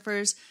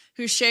photographers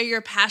who share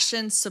your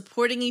passion,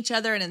 supporting each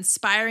other and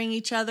inspiring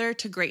each other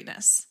to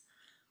greatness.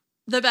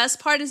 The best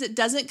part is it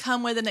doesn't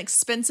come with an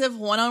expensive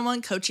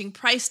one-on-one coaching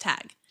price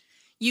tag.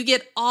 You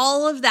get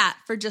all of that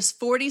for just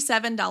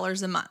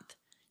 $47 a month.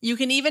 You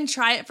can even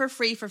try it for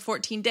free for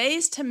 14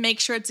 days to make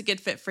sure it's a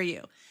good fit for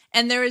you.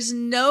 And there is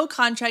no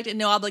contract and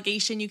no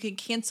obligation. You can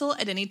cancel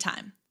at any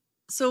time.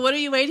 So what are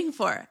you waiting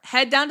for?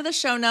 Head down to the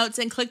show notes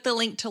and click the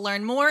link to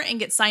learn more and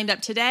get signed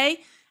up today.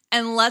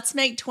 And let's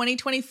make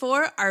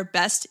 2024 our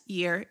best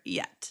year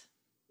yet.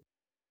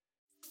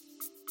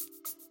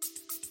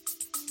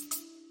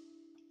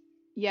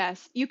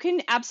 Yes, you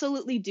can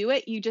absolutely do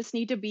it. You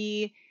need to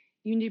be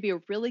a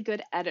really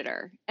good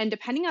editor. And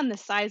depending on the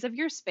size of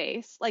your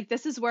space, like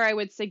this is where I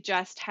would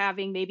suggest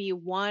having maybe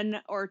one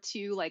or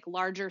two like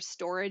larger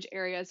storage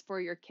areas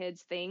for your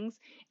kids' things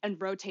and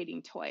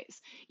rotating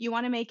toys. You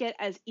want to make it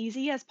as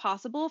easy as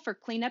possible for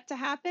cleanup to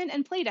happen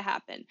and play to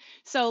happen.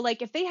 So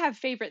like if they have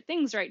favorite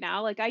things right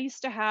now, like I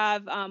used to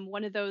have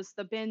one of those,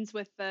 the bins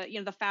with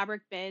the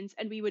fabric bins,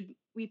 and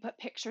we put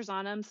pictures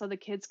on them so the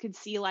kids could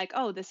see like,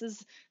 oh, this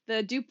is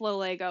the Duplo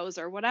Legos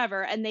or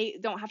whatever, and they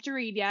don't have to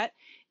read yet.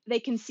 They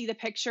can see the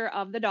picture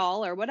of the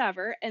doll or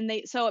whatever, and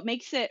so it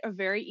makes it a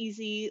very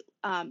easy.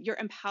 You're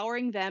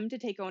empowering them to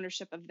take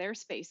ownership of their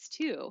space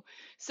too.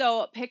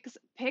 So pick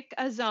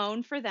a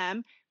zone for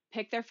them.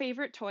 Pick their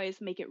favorite toys,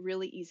 make it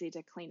really easy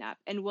to clean up.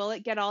 And will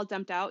it get all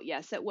dumped out?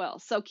 Yes, it will.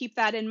 So keep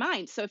that in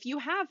mind. So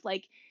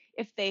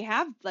if they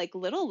have like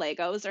little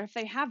Legos, or if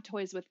they have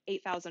toys with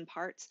 8,000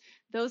 parts,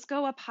 those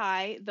go up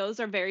high. Those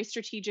are very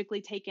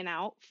strategically taken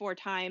out for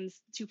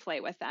times to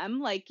play with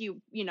them. Like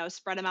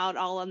spread them out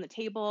all on the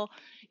table.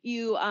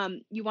 You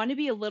want to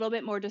be a little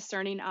bit more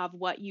discerning of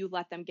what you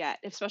let them get,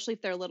 especially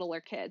if they're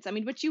littler kids. I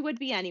mean, which you would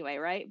be anyway,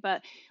 right?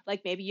 But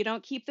like maybe you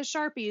don't keep the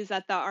Sharpies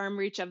at the arm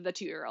reach of the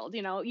 2-year-old.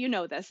 You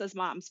know this as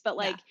moms, but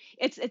Yeah. like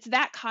it's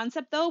that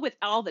concept though with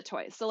all the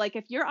toys. So like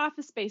if your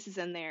office space is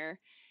in there,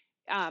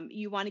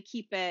 you want to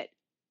keep it.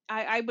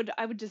 I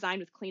would design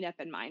with cleanup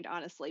in mind,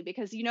 honestly,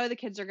 because the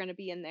kids are going to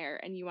be in there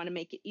and you want to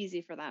make it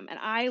easy for them. And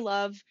I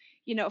love,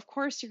 of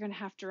course you're going to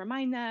have to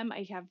remind them.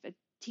 I have a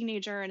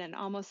teenager and an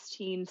almost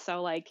teen,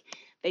 so like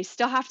they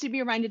still have to be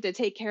reminded to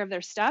take care of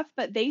their stuff,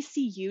 but they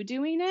see you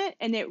doing it,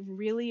 and it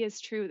really is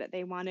true that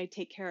they want to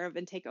take care of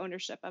and take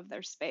ownership of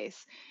their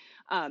space.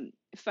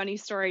 Funny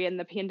story, in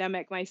the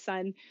pandemic, my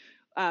son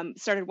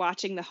started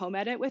watching the home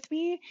edit with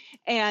me.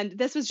 And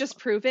this was just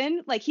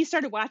proven. Like he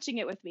started watching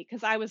it with me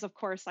because I was, of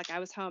course, like I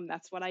was home.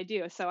 That's what I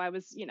do. So I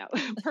was,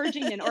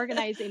 purging and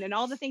organizing and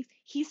all the things.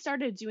 He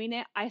started doing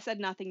it. I said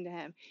nothing to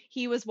him.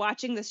 He was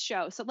watching this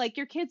show. So like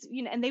your kids,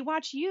 and they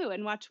watch you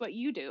and watch what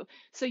you do.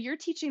 So you're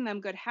teaching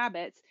them good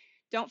habits.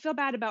 Don't feel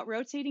bad about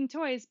rotating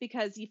toys,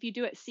 because if you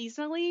do it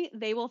seasonally,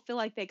 they will feel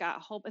like they got a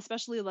whole,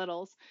 especially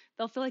littles,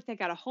 they'll feel like they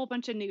got a whole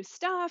bunch of new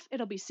stuff.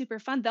 It'll be super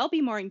fun. They'll be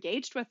more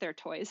engaged with their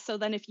toys. So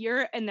then if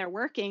you're and they're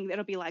working,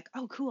 it'll be like,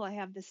 oh, cool, I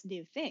have this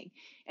new thing.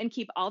 And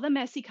keep all the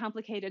messy,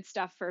 complicated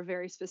stuff for a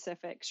very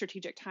specific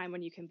strategic time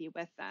when you can be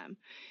with them.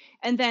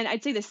 And then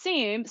I'd say the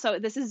same. So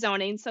this is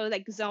zoning. So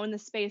like zone the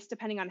space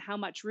depending on how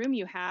much room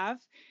you have.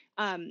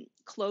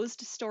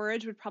 Closed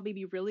storage would probably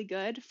be really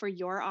good for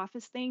your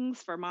office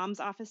things, for mom's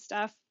office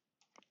stuff,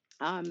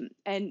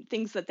 and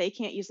things that they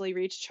can't easily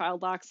reach,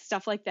 child locks,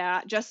 stuff like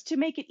that, just to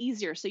make it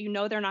easier. So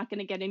they're not going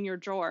to get in your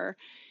drawer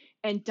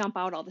and dump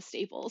out all the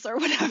staples or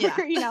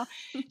whatever. Yeah.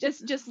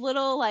 Just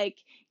little, like,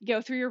 go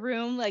through your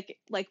room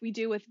like we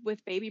do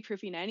with baby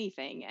proofing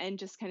anything, and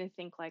just kind of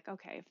think like,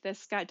 okay, if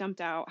this got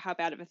dumped out, how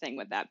bad of a thing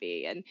would that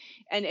be?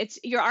 And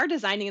you are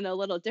designing it a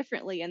little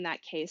differently in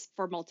that case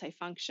for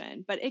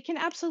multifunction, but it can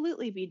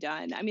absolutely be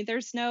done. I mean,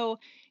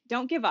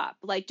 don't give up.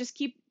 Like, just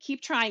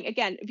keep trying.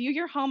 Again, view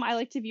your home, I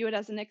like to view it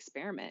as an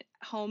experiment.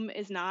 Home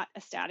is not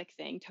a static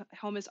thing.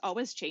 Home is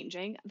always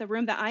changing. The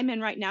room that I'm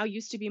in right now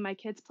used to be my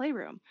kids'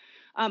 playroom.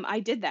 I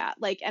did that.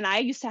 Like, and I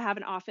used to have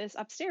an office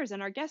upstairs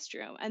in our guest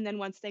room. And then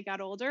once they got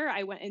older,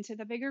 I went into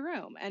the bigger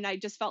room. And I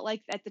just felt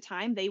like at the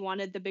time they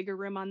wanted the bigger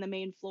room on the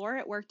main floor.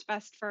 It worked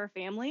best for our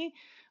family.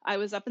 I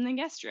was up in the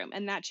guest room,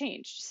 and that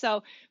changed.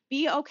 So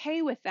be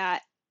okay with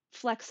that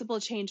flexible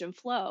change and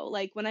flow.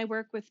 Like when I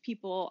work with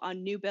people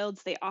on new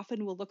builds, they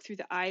often will look through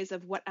the eyes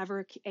of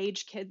whatever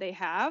age kid they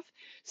have.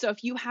 So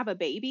if you have a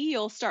baby,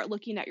 you'll start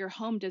looking at your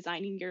home,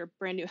 designing your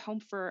brand new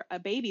home for a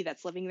baby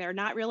that's living there,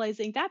 not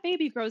realizing that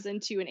baby grows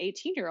into an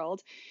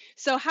 18-year-old.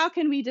 So how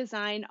can we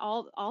design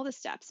all the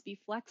steps, be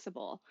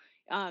flexible?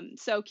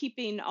 So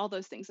keeping all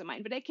those things in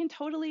mind, but it can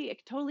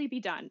totally be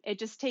done. It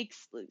just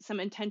takes some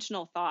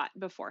intentional thought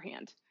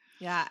beforehand.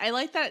 Yeah, I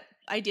like that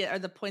idea, or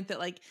the point that,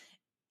 like,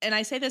 and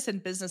I say this in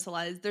business a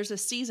lot, is there's a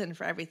season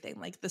for everything.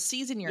 Like the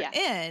season you're Yes.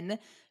 in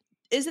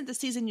isn't the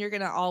season you're going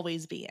to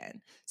always be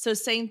in. So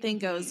same thing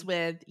goes Mm-hmm.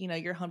 with,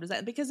 your home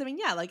design. Because I mean,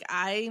 yeah, like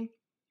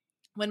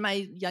when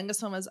my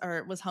youngest one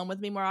was home with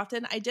me more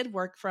often, I did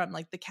work from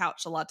like the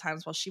couch a lot of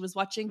times while she was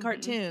watching Mm-hmm.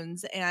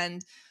 cartoons,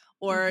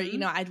 or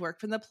Mm-hmm. I'd work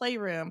from the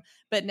playroom.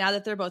 But now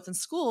that they're both in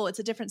school, it's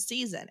a different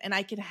season, and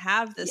I can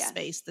have this Yes.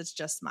 space that's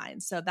just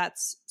mine. So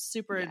that's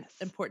super Yes.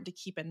 important to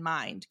keep in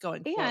mind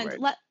going And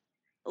forward.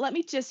 let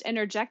me just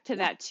interject to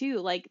Yeah. that too.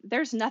 Like,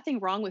 there's nothing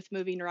wrong with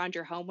moving around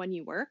your home when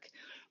you work.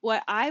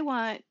 What I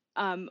want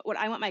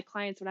my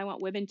clients, what I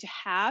want women to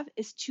have,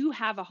 is to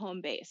have a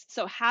home base.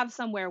 So have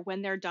somewhere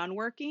when they're done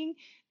working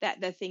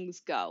that the things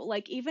go.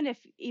 Like, even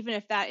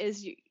if that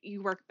is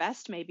you work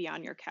best maybe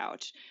on your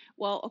couch.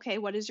 Well, okay,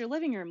 what does your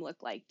living room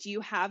look like? Do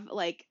you have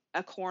like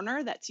a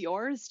corner that's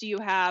yours? Do you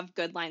have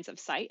good lines of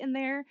sight in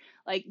there?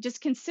 Like, just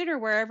consider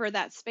wherever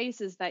that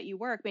space is that you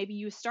work. Maybe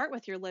you start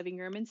with your living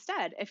room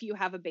instead if you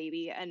have a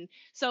baby. And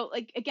so,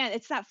 like, again,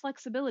 it's that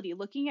flexibility,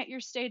 looking at your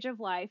stage of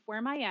life, where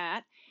am I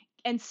at,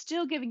 and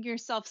still giving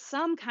yourself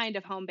some kind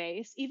of home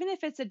base, even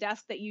if it's a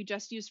desk that you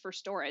just use for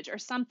storage or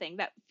something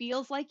that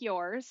feels like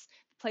yours,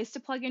 place to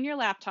plug in your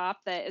laptop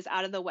that is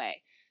out of the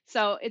way.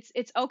 So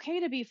it's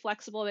okay to be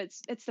flexible.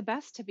 It's the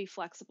best to be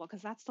flexible,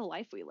 because that's the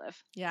life we live.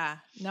 Yeah.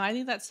 No, I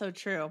think that's so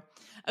true.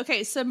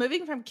 Okay, so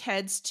moving from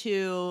kids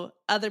to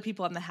other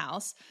people in the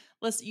house.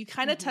 Listen, you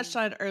kind of touched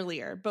on it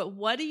earlier, but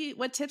what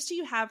tips do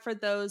you have for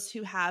those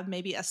who have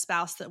maybe a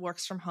spouse that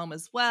works from home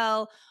as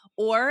well,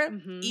 or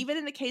Mm-hmm. even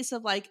in the case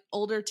of like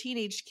older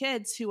teenage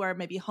kids who are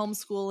maybe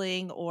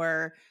homeschooling,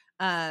 or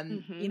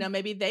Mm-hmm.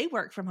 maybe they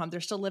work from home,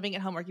 they're still living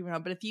at home, working from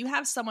home. But if you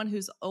have someone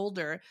who's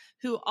older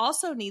who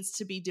also needs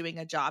to be doing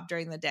a job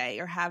during the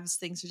day or has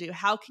things to do,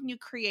 how can you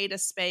create a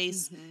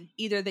space Mm-hmm.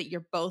 either that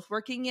you're both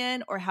working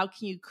in, or how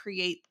can you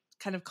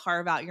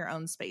carve out your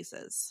own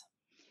spaces?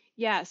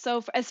 Yeah,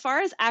 so as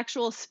far as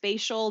actual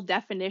spatial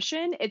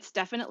definition, it's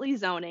definitely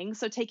zoning.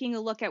 So taking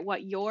a look at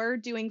what you're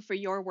doing for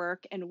your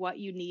work and what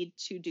you need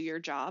to do your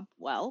job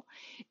well.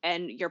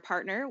 And your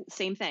partner,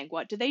 same thing.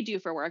 What do they do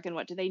for work and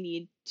what do they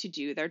need to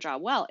do their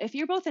job well? If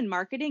you're both in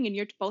marketing and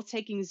you're both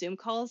taking Zoom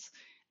calls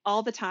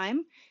all the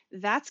time,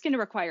 that's going to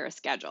require a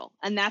schedule.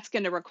 And that's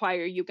going to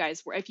require you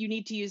guys, if you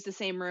need to use the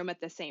same room at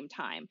the same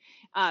time,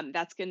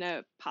 that's going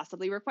to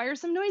possibly require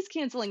some noise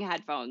canceling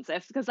headphones,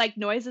 because like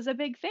noise is a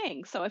big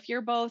thing. So if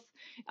you're both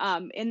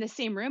in the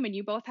same room and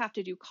you both have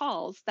to do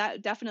calls,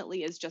 that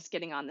definitely is just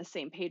getting on the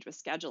same page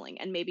with scheduling.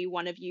 And maybe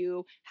one of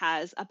you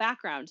has a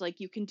background, like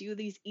you can do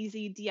these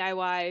easy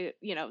DIY,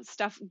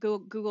 stuff,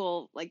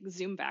 Google like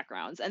Zoom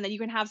backgrounds, and then you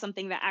can have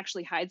something that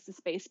actually hides the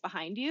space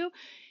behind you.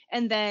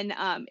 And then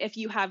if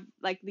you have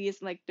like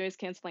these, like noise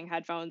canceling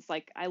headphones.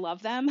 Like I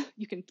love them.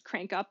 You can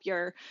crank up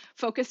your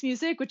focus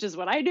music, which is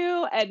what I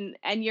do,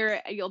 and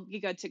you'll be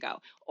good to go.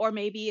 Or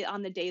maybe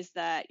on the days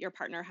that your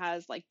partner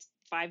has like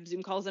 5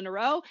 Zoom calls in a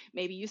row,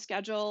 maybe you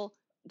schedule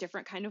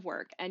different kind of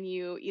work and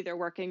you either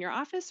work in your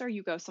office or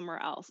you go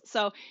somewhere else.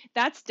 So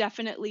that's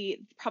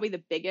definitely probably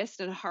the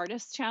biggest and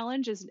hardest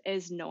challenge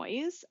is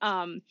noise.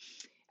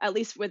 At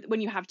least with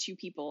when you have 2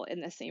 people in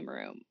the same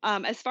room.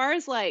 As far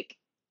as like,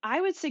 I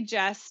would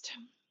suggest,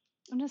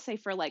 I'm gonna say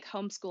for like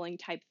homeschooling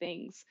type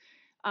things,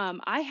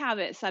 I have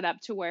it set up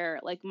to where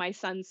like my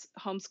son's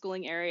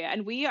homeschooling area,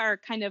 and we're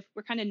kind of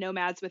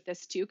nomads with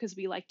this too because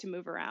we like to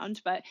move around.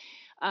 But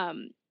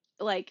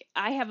like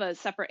I have a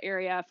separate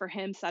area for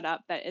him set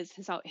up that is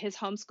his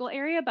homeschool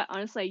area, but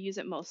honestly I use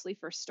it mostly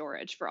for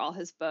storage for all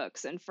his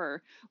books and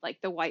for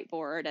like the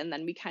whiteboard, and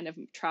then we kind of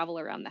travel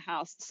around the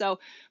house. So,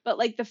 but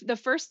like the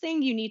first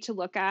thing you need to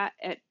look at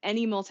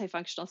any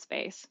multifunctional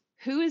space,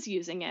 who is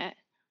using it?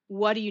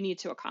 What do you need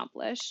to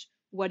accomplish?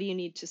 What do you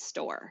need to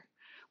store?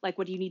 Like,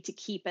 what do you need to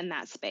keep in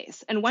that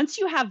space? And once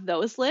you have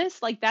those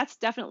lists, like that's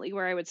definitely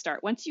where I would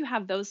start. Once you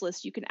have those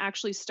lists, you can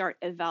actually start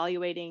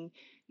evaluating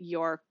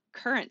your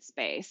current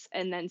space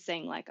and then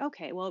saying like,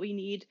 okay, well, we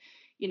need,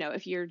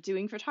 if you're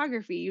doing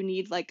photography, you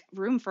need like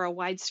room for a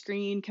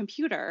widescreen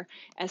computer.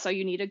 And so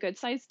you need a good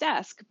sized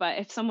desk. But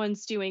if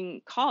someone's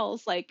doing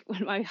calls, like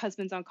when my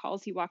husband's on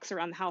calls, he walks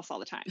around the house all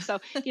the time. So,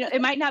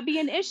 it might not be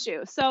an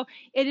issue. So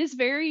it is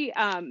very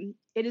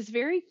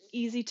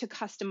easy to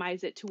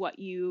customize it to what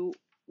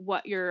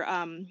your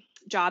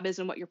job is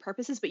and what your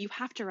purpose is, but you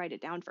have to write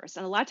it down first.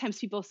 And a lot of times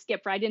people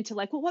skip right into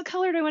like, well, what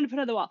color do I want to put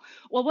on the wall?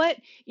 Well, what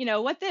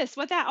this,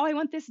 what that? Oh, I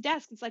want this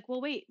desk. It's like, well,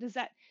 wait, does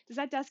that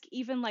desk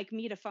even like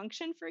meet a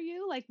function for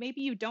you? Like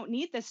maybe you don't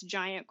need this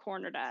giant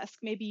corner desk.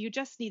 Maybe you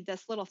just need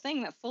this little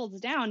thing that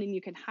folds down and you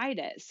can hide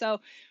it.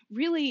 So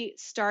really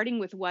starting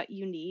with what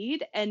you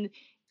need, and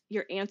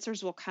your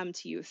answers will come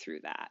to you through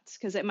that,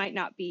 because it might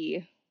not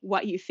be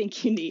what you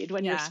think you need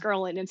when you're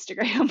scrolling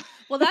Instagram.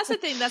 Well, that's the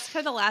thing. That's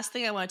kind of the last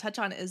thing I want to touch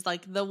on is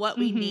like the what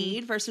we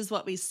need versus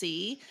what we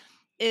see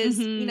is,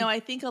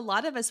 I think a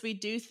lot of us, we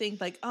do think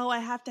like, oh, I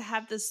have to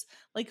have this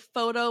like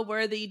photo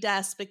worthy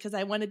desk because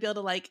I want to be able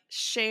to like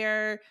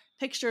share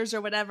pictures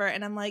or whatever.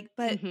 And I'm like,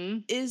 but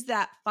is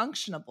that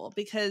functionable?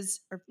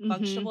 Or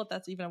functional, if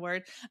that's even a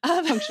word.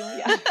 Functional,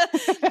 yeah.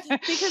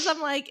 Because I'm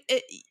like,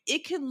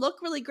 it can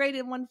look really great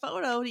in one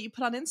photo that you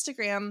put on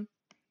Instagram,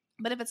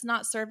 but if it's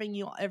not serving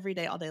you every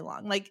day, all day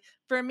long, like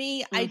for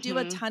me, I do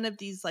a ton of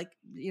these like,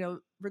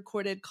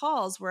 recorded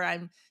calls where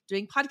I'm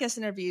doing podcast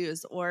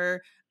interviews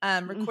or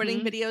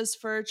recording videos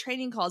for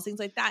training calls, things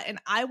like that. And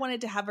I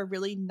wanted to have a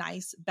really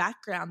nice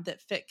background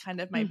that fit kind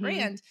of my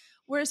brand.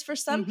 Whereas for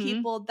some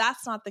people,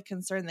 that's not the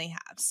concern they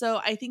have. So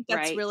I think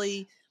that's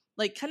really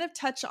like kind of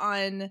touch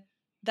on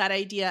that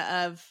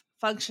idea of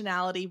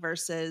functionality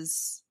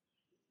versus,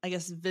 I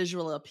guess,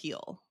 visual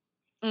appeal.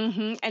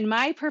 And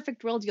my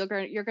perfect world, you're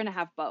going to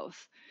have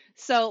both.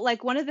 So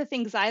like one of the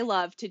things I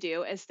love to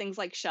do is things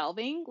like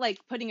shelving, like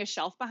putting a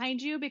shelf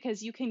behind you,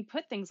 because you can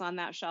put things on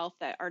that shelf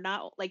that are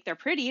not like they're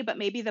pretty, but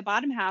maybe the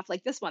bottom half,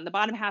 like this one, the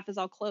bottom half is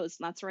all closed.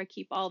 And that's where I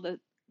keep all the,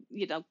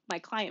 my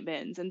client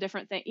bins and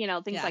different things,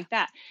 things like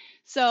that.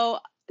 So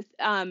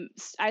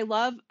I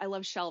love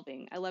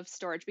shelving. I love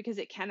storage because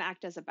it can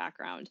act as a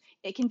background.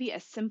 It can be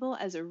as simple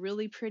as a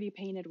really pretty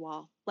painted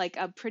wall, like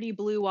a pretty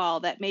blue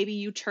wall that maybe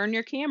you turn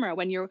your camera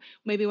when you're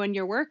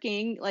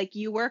working, like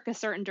you work a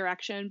certain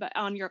direction, but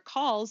on your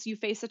calls, you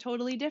face a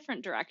totally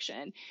different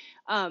direction.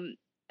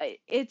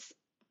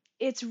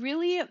 It's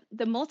really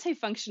the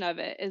multifunction of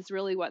it is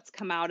really what's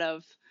come out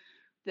of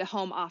the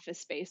home office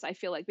space, I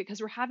feel like, because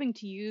we're having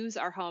to use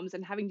our homes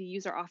and having to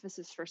use our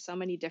offices for so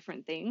many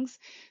different things.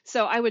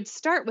 So I would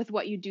start with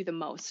what you do the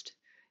most.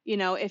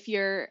 If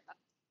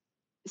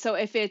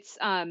it's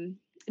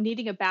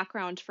needing a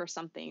background for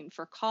something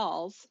for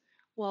calls,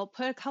 well,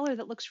 put a color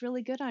that looks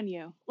really good on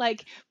you.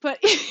 Like put,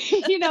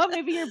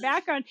 maybe your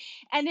background,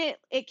 and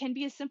it can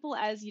be as simple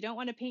as you don't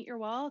want to paint your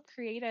wall,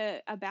 create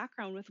a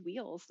background with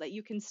wheels that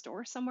you can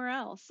store somewhere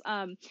else.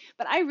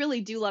 But I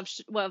really do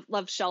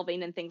love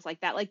shelving and things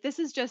like that. Like this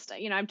is just,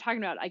 I'm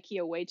talking about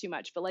IKEA way too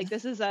much, but like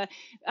this is a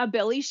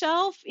Billy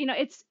shelf.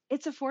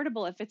 It's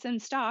affordable if it's in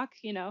stock.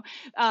 We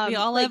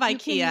all love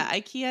IKEA.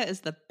 IKEA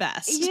is the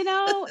best.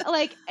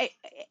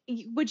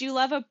 Would you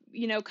love a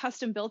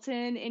custom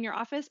built-in in your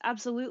office?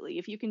 Absolutely.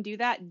 If you can do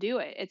that, do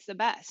it. It's the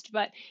best.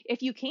 But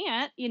if you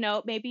can't,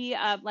 maybe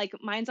like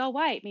mine's all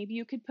white. Maybe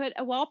you could put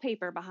a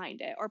wallpaper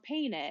behind it or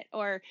paint it,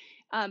 or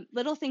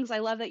little things. I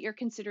love that you're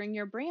considering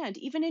your brand,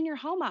 even in your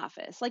home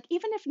office. Like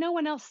even if no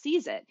one else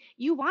sees it,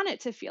 you want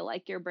it to feel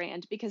like your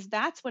brand, because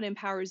that's what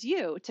empowers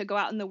you to go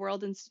out in the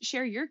world and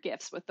share your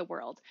gifts with the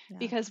world. Yeah.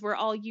 Because we're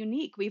all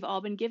unique. We've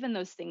all been given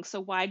those things. So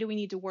why do we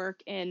need to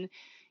work in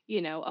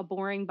a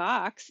boring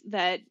box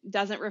that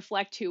doesn't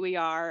reflect who we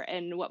are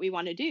and what we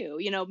want to do?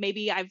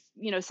 Maybe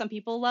some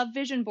people love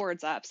vision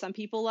boards up. Some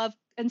people love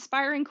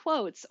inspiring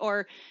quotes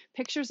or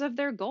pictures of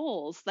their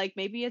goals. Like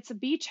maybe it's a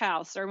beach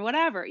house or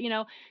whatever,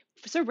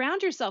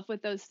 surround yourself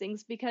with those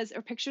things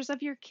or pictures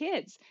of your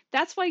kids.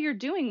 That's why you're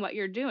doing what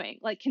you're doing.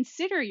 Like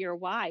consider your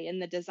why in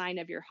the design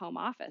of your home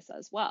office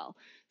as well.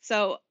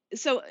 So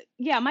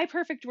yeah, my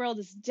perfect world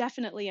is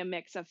definitely a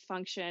mix of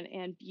function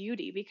and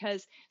beauty,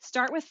 because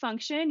start with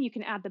function, you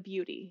can add the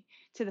beauty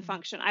to the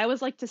function. I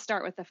always like to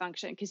start with the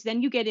function because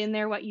then you get in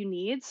there what you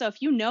need. So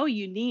if you know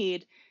you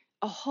need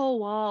a whole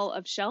wall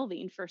of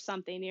shelving for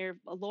something, you're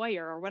a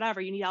lawyer or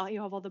whatever, you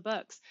have all the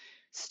books,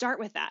 start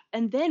with that.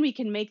 And then we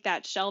can make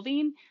that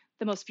shelving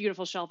the most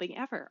beautiful shelving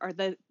ever, or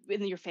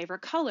in your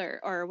favorite color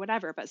or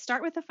whatever. But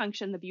start with the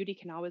function, the beauty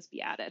can always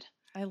be added.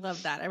 I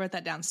love that. I wrote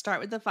that down.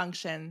 Start with the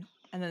function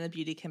and then the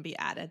beauty can be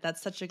added.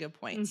 That's such a good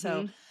point.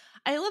 So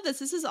I love this.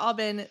 This has all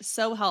been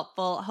so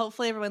helpful.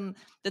 Hopefully everyone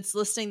that's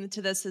listening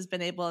to this has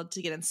been able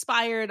to get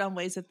inspired on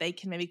ways that they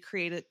can maybe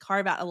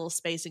carve out a little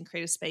space and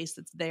create a space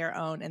that's their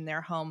own in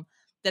their home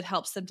that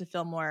helps them to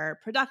feel more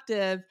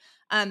productive.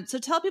 So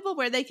tell people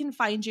where they can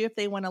find you if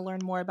they want to learn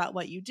more about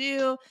what you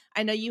do.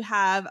 I know you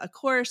have a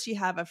course, you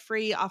have a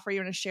free offer you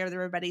want to share with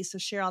everybody. So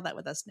share all that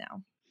with us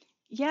now.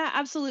 Yeah,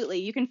 absolutely.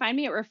 You can find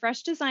me at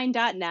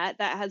refreshdesign.net.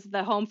 That has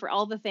the home for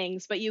all the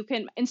things, but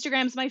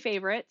Instagram's my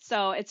favorite.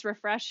 So it's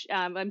refresh.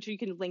 I'm sure you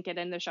can link it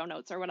in the show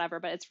notes or whatever,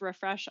 but it's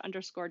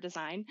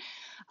refresh_design.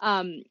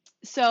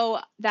 So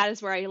that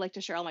is where I like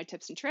to share all my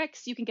tips and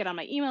tricks. You can get on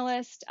my email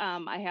list.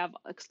 I have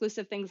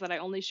exclusive things that I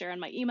only share on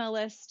my email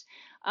list.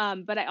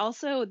 But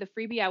the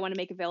freebie I want to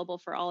make available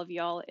for all of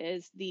y'all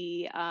is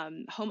the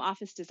home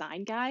office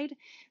design guide.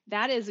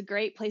 That is a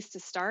great place to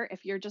start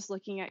if you're just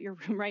looking at your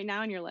room right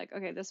now and you're like,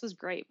 okay, this was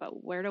great,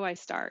 but where do I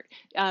start?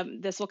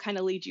 This will kind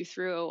of lead you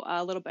through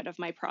a little bit of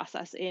my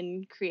process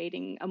in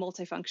creating a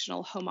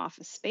multifunctional home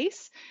office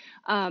space.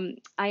 I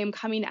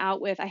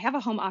have a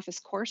home office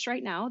course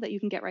right now that you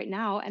can get right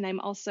now. And I'm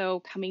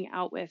also coming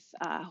out with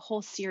a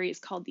whole series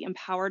called The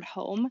Empowered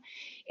Home.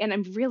 And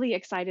I'm really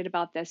excited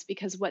about this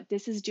because what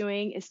this is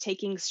doing is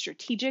taking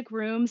strategic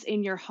rooms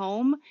in your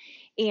home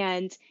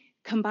and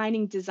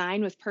combining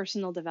design with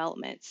personal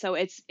development. So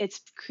it's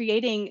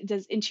creating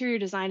interior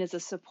design as a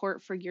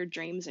support for your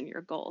dreams and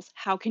your goals.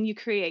 How can you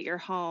create your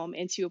home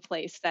into a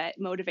place that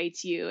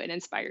motivates you and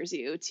inspires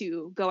you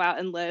to go out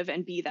and live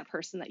and be that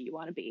person that you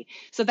want to be?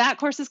 So that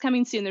course is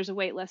coming soon. There's a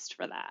wait list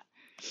for that.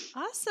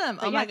 Awesome.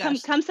 But my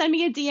gosh. Come send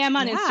me a DM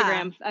on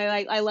Instagram.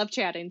 I love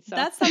chatting. So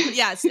that's something.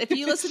 Yes. If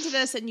you listen to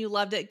this and you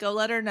loved it, go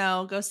let her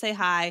know, go say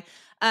hi.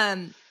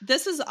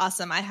 This is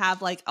awesome. I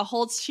have like a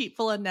whole sheet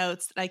full of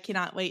notes that I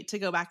cannot wait to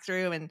go back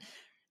through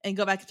and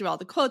go back through all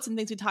the quotes and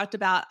things we talked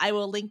about. I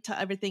will link to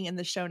everything in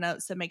the show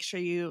notes. So make sure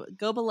you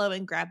go below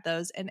and grab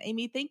those. And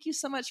Amy, thank you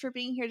so much for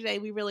being here today.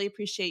 We really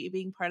appreciate you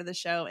being part of the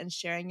show and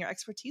sharing your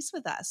expertise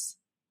with us.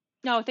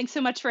 No, thanks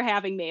so much for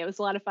having me. It was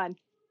a lot of fun.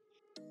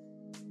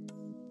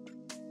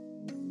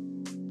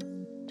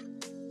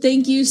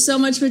 Thank you so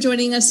much for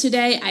joining us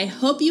today. I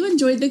hope you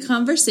enjoyed the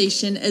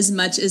conversation as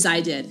much as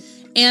I did.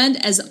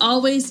 And as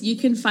always, you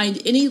can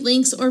find any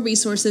links or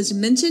resources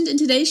mentioned in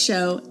today's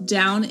show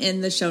down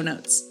in the show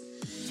notes.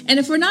 And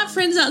if we're not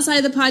friends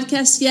outside of the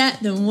podcast yet,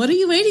 then what are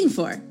you waiting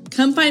for?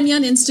 Come find me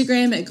on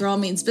Instagram at Girl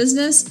Means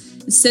Business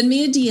and send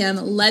me a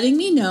DM letting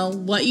me know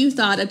what you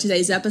thought of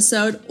today's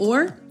episode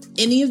or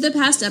any of the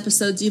past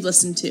episodes you've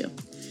listened to.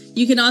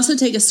 You can also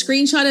take a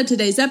screenshot of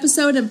today's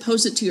episode and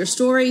post it to your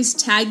stories,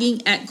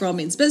 tagging at Girl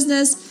Means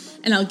Business,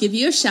 and I'll give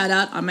you a shout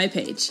out on my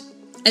page.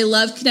 I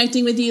love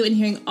connecting with you and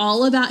hearing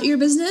all about your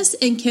business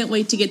and can't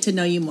wait to get to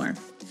know you more.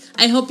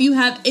 I hope you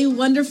have a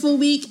wonderful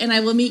week and I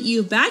will meet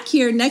you back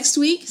here next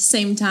week,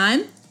 same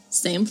time,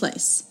 same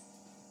place.